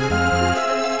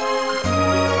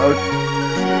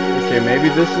 Okay, Okay, maybe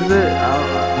this is it. I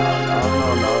don't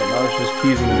know. No, it's just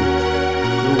teasing me.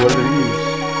 Ooh, what are these?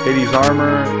 Hades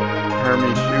armor,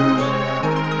 Hermes shoes.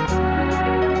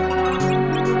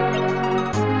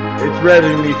 It's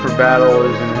readying me for battle,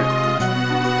 isn't it?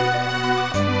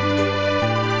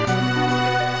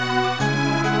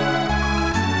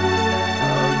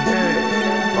 Okay,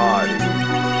 body.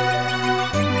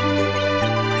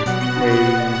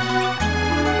 Hades.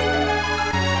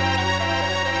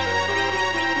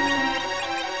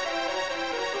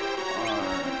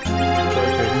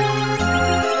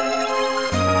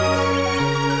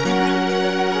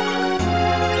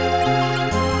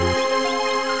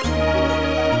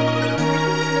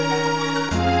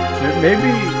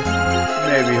 Maybe,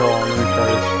 hold on, let me try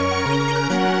this.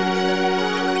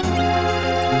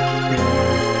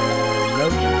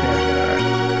 Nope, she can't, alright.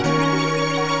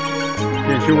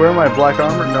 Can she wear my black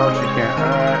armor? No, she can't,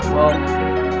 alright, well.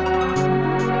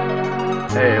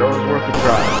 Hey, it was worth a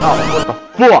try. Oh, what the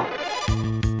fuck?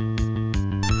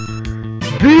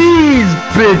 These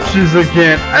bitches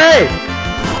again! Hey!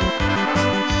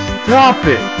 Stop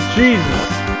it! Jesus!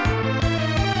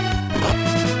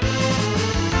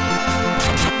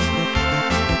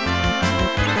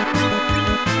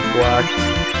 Black,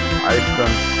 ice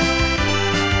them.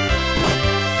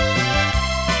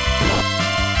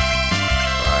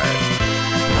 Right.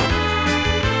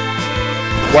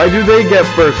 Why do they get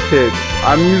first hits?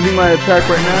 I'm using my attack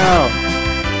right now.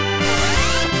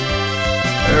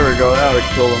 There we go, that'll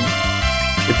kill him.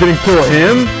 It didn't kill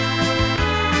him?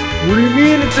 What do you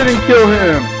mean it didn't kill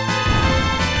him?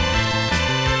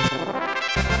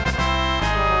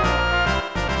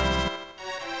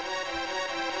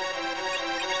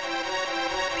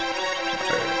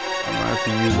 To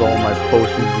use all my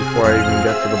potions before I even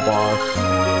get to the boss.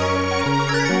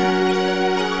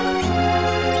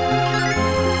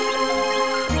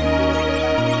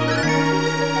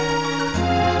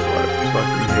 This is what I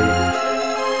fucking hate.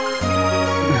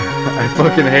 I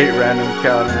fucking hate random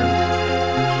encounters.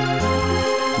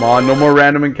 Come on, no more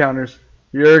random encounters.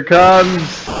 Here it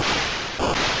comes!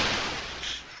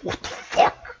 What the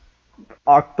fuck?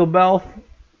 Octomouth?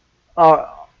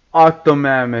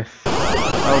 Octomammoth.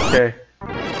 Okay.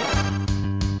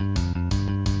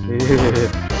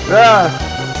 Ah!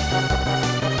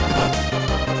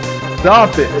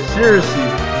 Stop it! Seriously!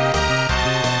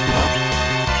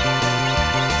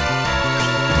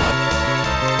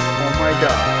 Oh my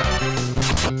god!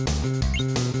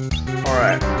 All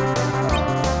right.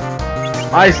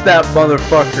 Ice that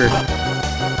motherfucker!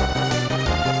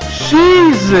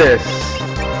 Jesus!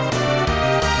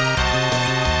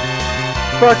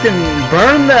 Fucking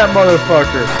burn that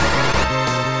motherfucker!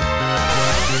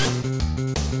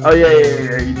 Oh yeah,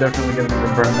 you definitely gonna need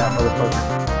to burn that motherfucker.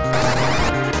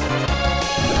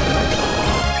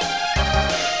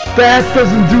 That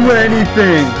doesn't do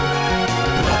anything!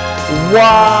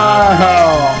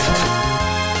 Wow!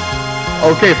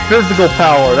 Okay, physical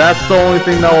power, that's the only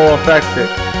thing that will affect it.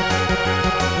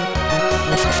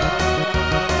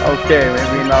 Okay,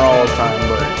 maybe not all the time,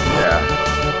 but yeah.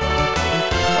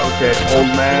 Okay,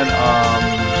 old man,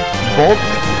 Bolt?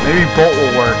 Maybe Bolt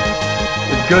will work.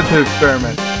 It's good to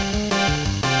experiment.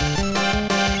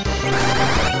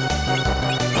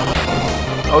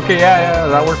 Okay, yeah,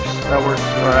 that works,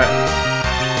 alright.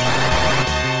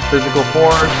 Physical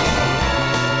force.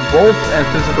 Bolt and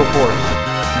physical force.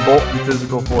 Bolt and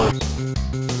physical force.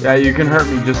 Yeah, you can hurt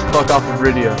me, just fuck off of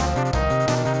Rydia.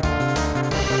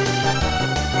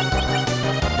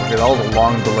 Okay, that was a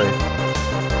long delay.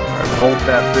 Alright, bolt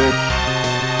that bitch.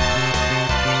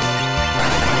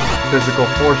 Physical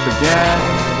force again.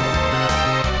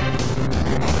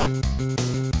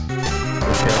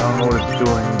 Okay, I don't know what it's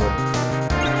doing, but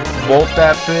bolt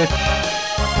that bitch.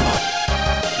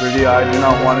 Really, I do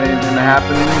not want anything to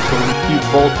happen to me, so we keep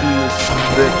bolting this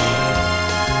bitch.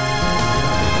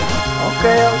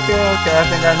 Okay, I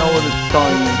think I know what it's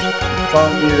telling me. It's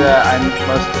telling me that I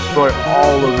must destroy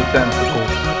all of the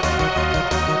tentacles.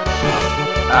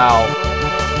 Ow.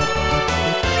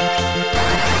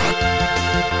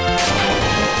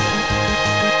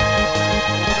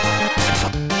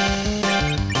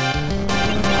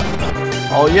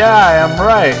 Oh yeah, I am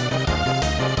right.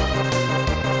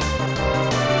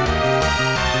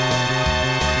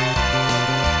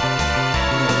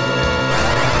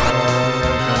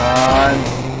 Come on.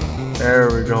 There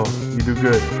we go. You do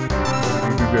good.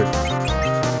 You do good.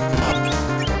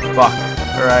 Fuck.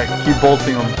 Alright, keep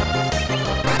bolting them.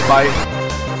 Fight.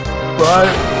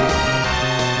 Fight.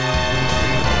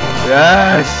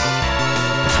 Yes!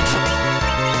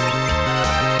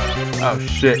 Oh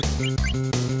shit.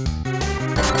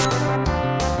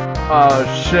 Oh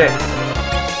shit.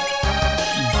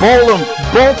 Bolt him!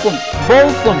 Bolt him!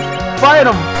 Bolt him! Fight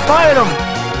him! Fight him!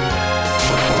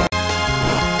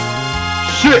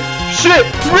 Shit! Shit!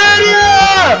 Ready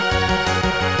up!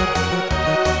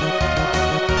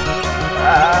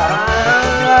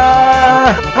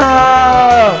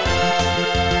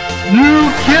 You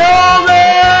killed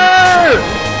her!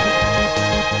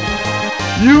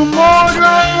 You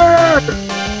murderer!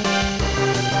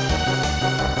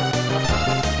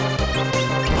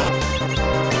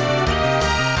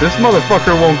 This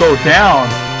motherfucker won't go down.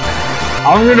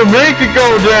 I'm gonna make it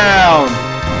go down.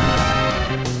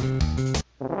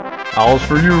 That was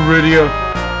for you, Rydia.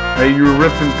 Hey, you were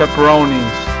ripping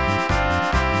pepperonis.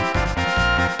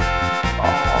 Oh,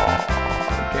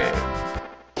 okay.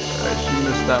 Alright, she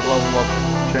missed that level up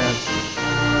chance.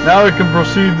 Now we can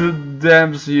proceed to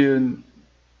Dempsey and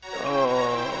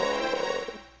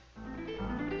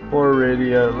poor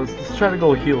Rydia. Let's try to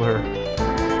go heal her.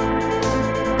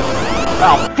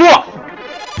 Oh, fuck!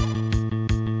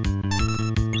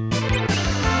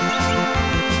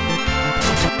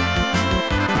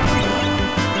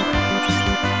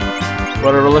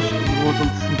 Whatever, let's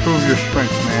improve your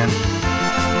strength, man.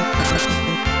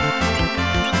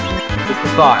 Just a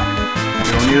thought.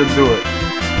 You don't need to do it.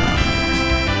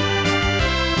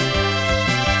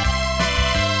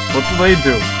 What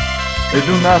do? They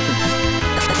do nothing.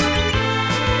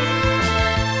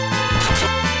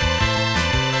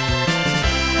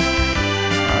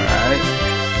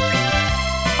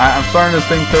 I'm starting to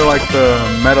think they're like the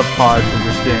metapods of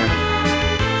this game.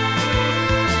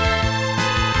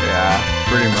 Yeah,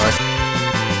 pretty much.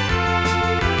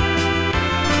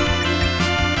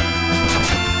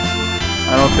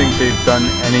 I don't think they've done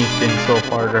anything so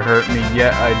far to hurt me,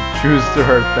 yet I choose to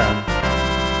hurt them.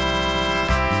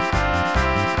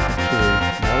 Actually,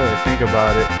 now that I think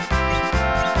about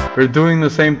it, we're doing the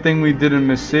same thing we did in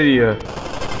Mysidia.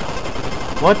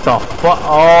 What the fuck?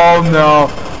 Oh no!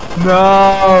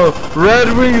 No! Red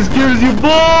Wings gives you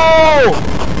bull!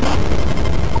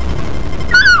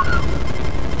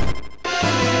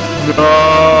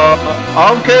 No!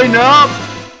 Okay, no!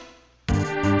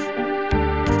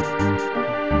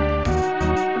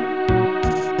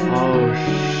 Oh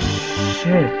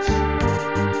shit!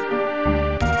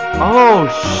 Oh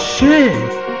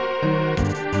shit!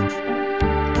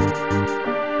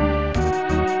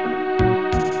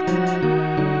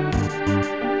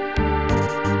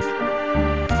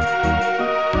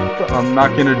 I'm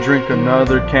not gonna drink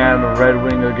another can of Red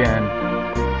Wing again.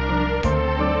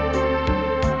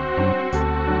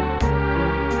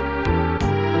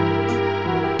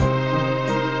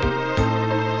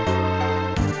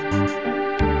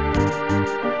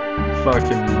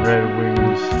 Fucking Red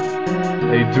Wings.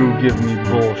 They do give me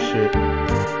bullshit.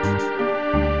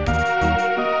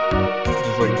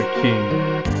 Just like the king.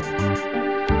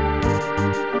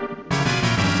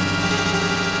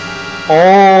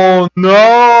 Oh no!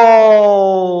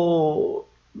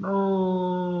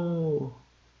 No!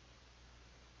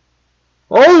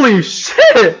 Holy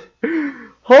shit!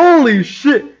 Holy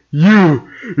shit! You're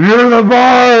the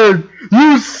bard!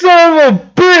 You son of a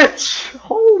bitch!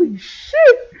 Holy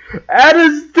shit! Ed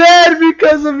is dead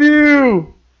because of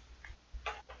you!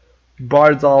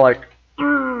 Bard's all like,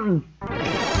 no,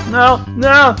 no,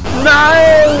 no!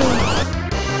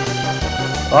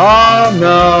 Oh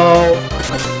no!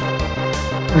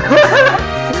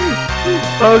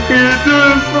 How can you do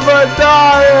this to my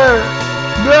daughter?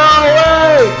 No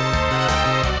way!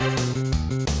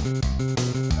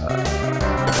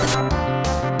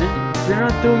 You're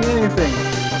not doing anything.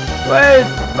 Wait!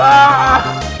 Ah!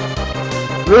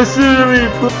 Listen to me,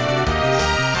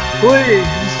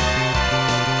 please!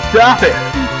 Stop it!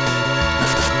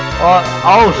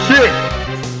 Oh shit!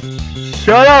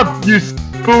 Shut up, you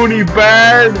spoony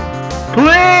bird!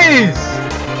 Please!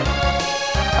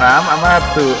 I'm gonna have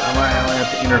to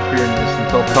interfere in this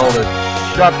until tell her to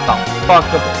shut the fuck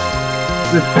up.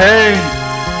 The pain.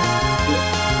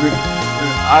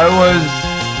 I was.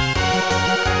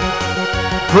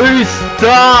 Please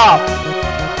stop.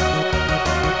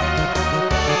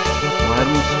 Let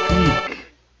me speak.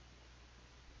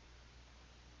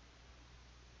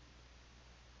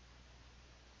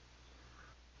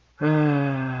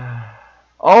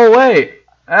 Oh wait,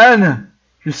 Anna,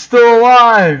 you're still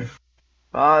alive.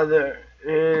 Father,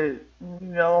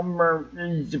 Elmer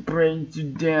needs to bring to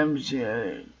Dempsey.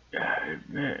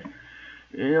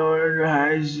 In order to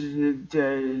hide his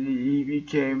identity, he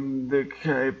became the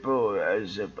capo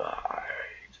as a bard.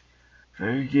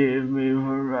 Forgive me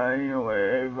for running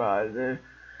away, Father.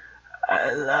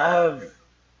 I love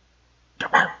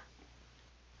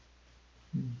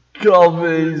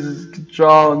Golby's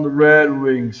controlling the Red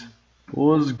Wings.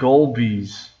 What was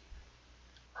Golby's?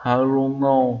 I don't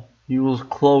know. He was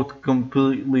cloaked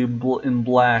completely in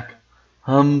black.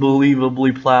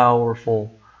 Unbelievably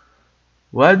powerful.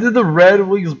 Why did the Red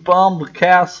Wings bomb the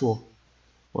castle?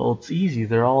 Well, it's easy.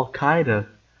 They're Al-Qaeda.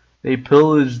 They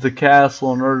pillaged the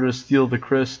castle in order to steal the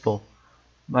crystal.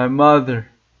 My mother,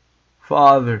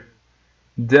 father,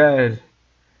 dead.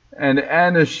 And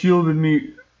Anna shielded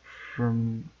me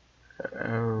from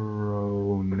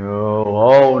arrow. No.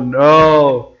 Oh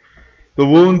no. The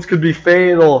wounds could be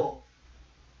fatal.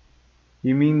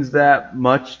 He means that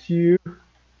much to you?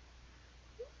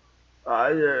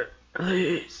 Father,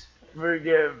 please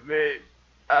forgive me.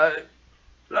 I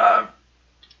love.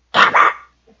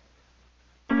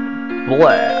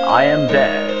 Bleh, I am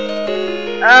dead.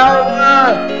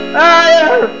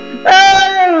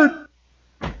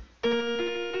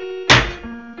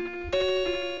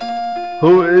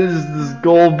 Who is this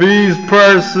Golbeez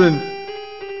person?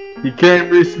 He came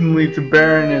recently to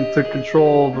Baron and took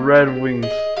control of the Red Wings.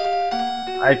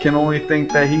 I can only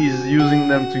think that he's using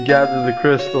them to gather the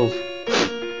crystals.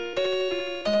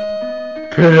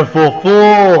 Pitiful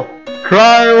fool!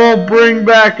 Crying won't bring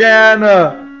back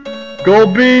Anna!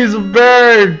 Golbeez of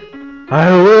Baron!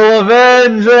 I will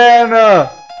avenge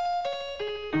Anna!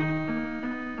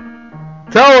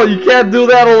 Tell her you can't do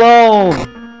that alone!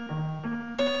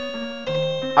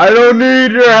 I don't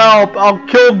need your help. I'll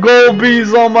kill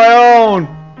Golbeez on my own.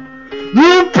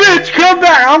 You bitch, come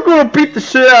back. I'm gonna beat the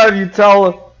shit out of you,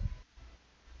 tell her.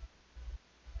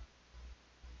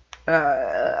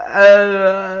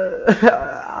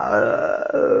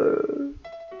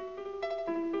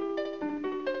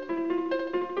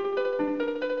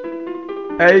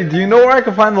 Hey, do you know where I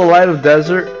can find the light of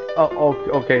desert? Oh,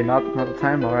 okay, not the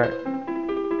time. All right.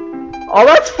 Oh,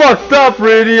 that's fucked up,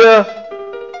 Rydia.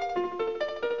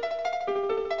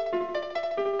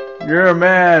 You're a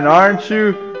man, aren't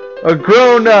you? A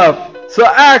grown-up, so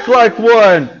act like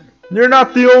one. You're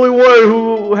not the only one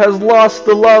who has lost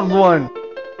a loved one.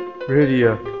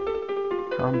 Rydia,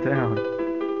 calm down.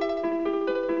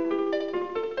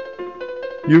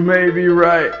 You may be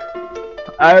right.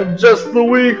 I'm just the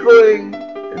weakling.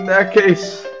 In that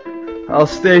case, I'll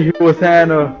stay here with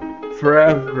Anna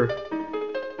forever.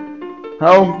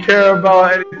 I don't care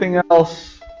about anything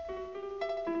else.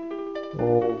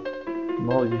 Oh.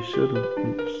 No, you shouldn't.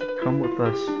 You should come with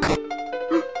us.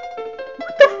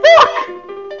 What the fuck?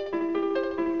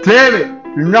 Damn it!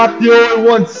 You're not the only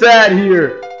one sad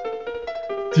here.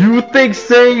 Do you think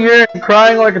staying here and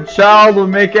crying like a child will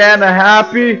make Anna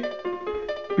happy?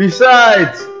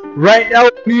 Besides, right now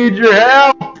we need your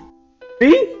help.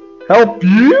 Me? Help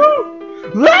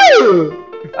you? No!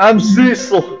 I'm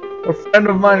Cecil. A friend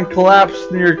of mine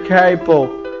collapsed near Kaipo,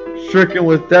 stricken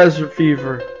with desert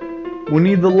fever. We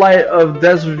need the light of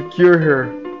desert to cure her.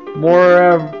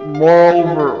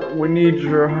 Moreover, we need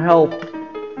your help.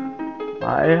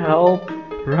 My help?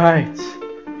 Right.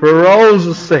 For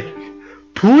Rose's sake.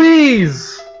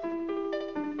 Please!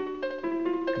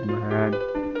 Man.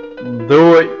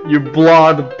 Do it, you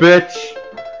blonde bitch.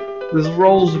 This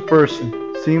Rose person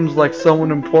seems like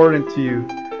someone important to you.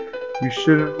 You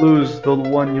shouldn't lose the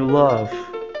one you love.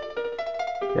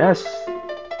 Yes.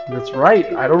 That's right.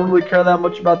 I don't really care that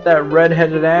much about that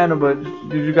red-headed Anna, but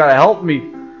you gotta help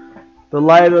me. The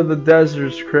light of the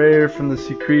desert is created from the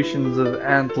secretions of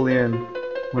antlion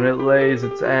when it lays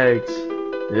its eggs.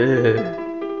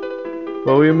 Ugh.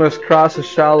 But we must cross a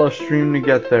shallow stream to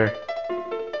get there.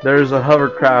 There's a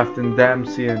hovercraft in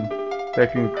Damsian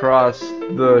that can cross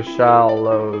the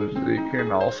shallows. You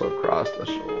can also cross the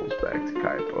shoals back to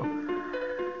Kaipo.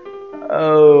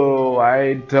 Oh,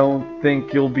 I don't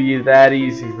think you'll be that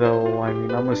easy though. I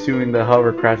mean, I'm assuming the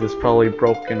hovercraft is probably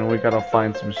broken and we gotta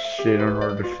find some shit in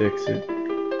order to fix it.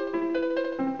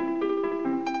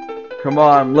 Come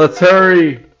on, let's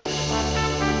hurry!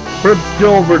 Prince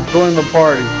Gilbert joined the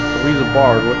party. So he's a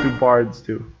bard. What do bards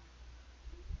do?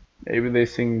 Maybe they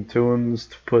sing tunes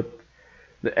to put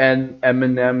the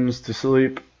M&Ms to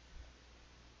sleep.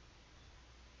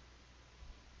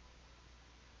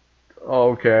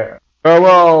 Okay.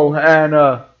 Farewell,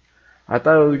 Anna. I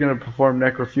thought I was gonna perform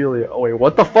necrophilia. Oh wait,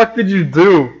 what the fuck did you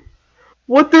do?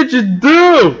 What did you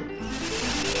do?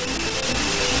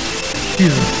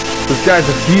 Jesus, this guy's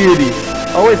a deity.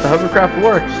 Oh wait, the hovercraft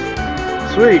works.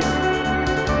 Sweet.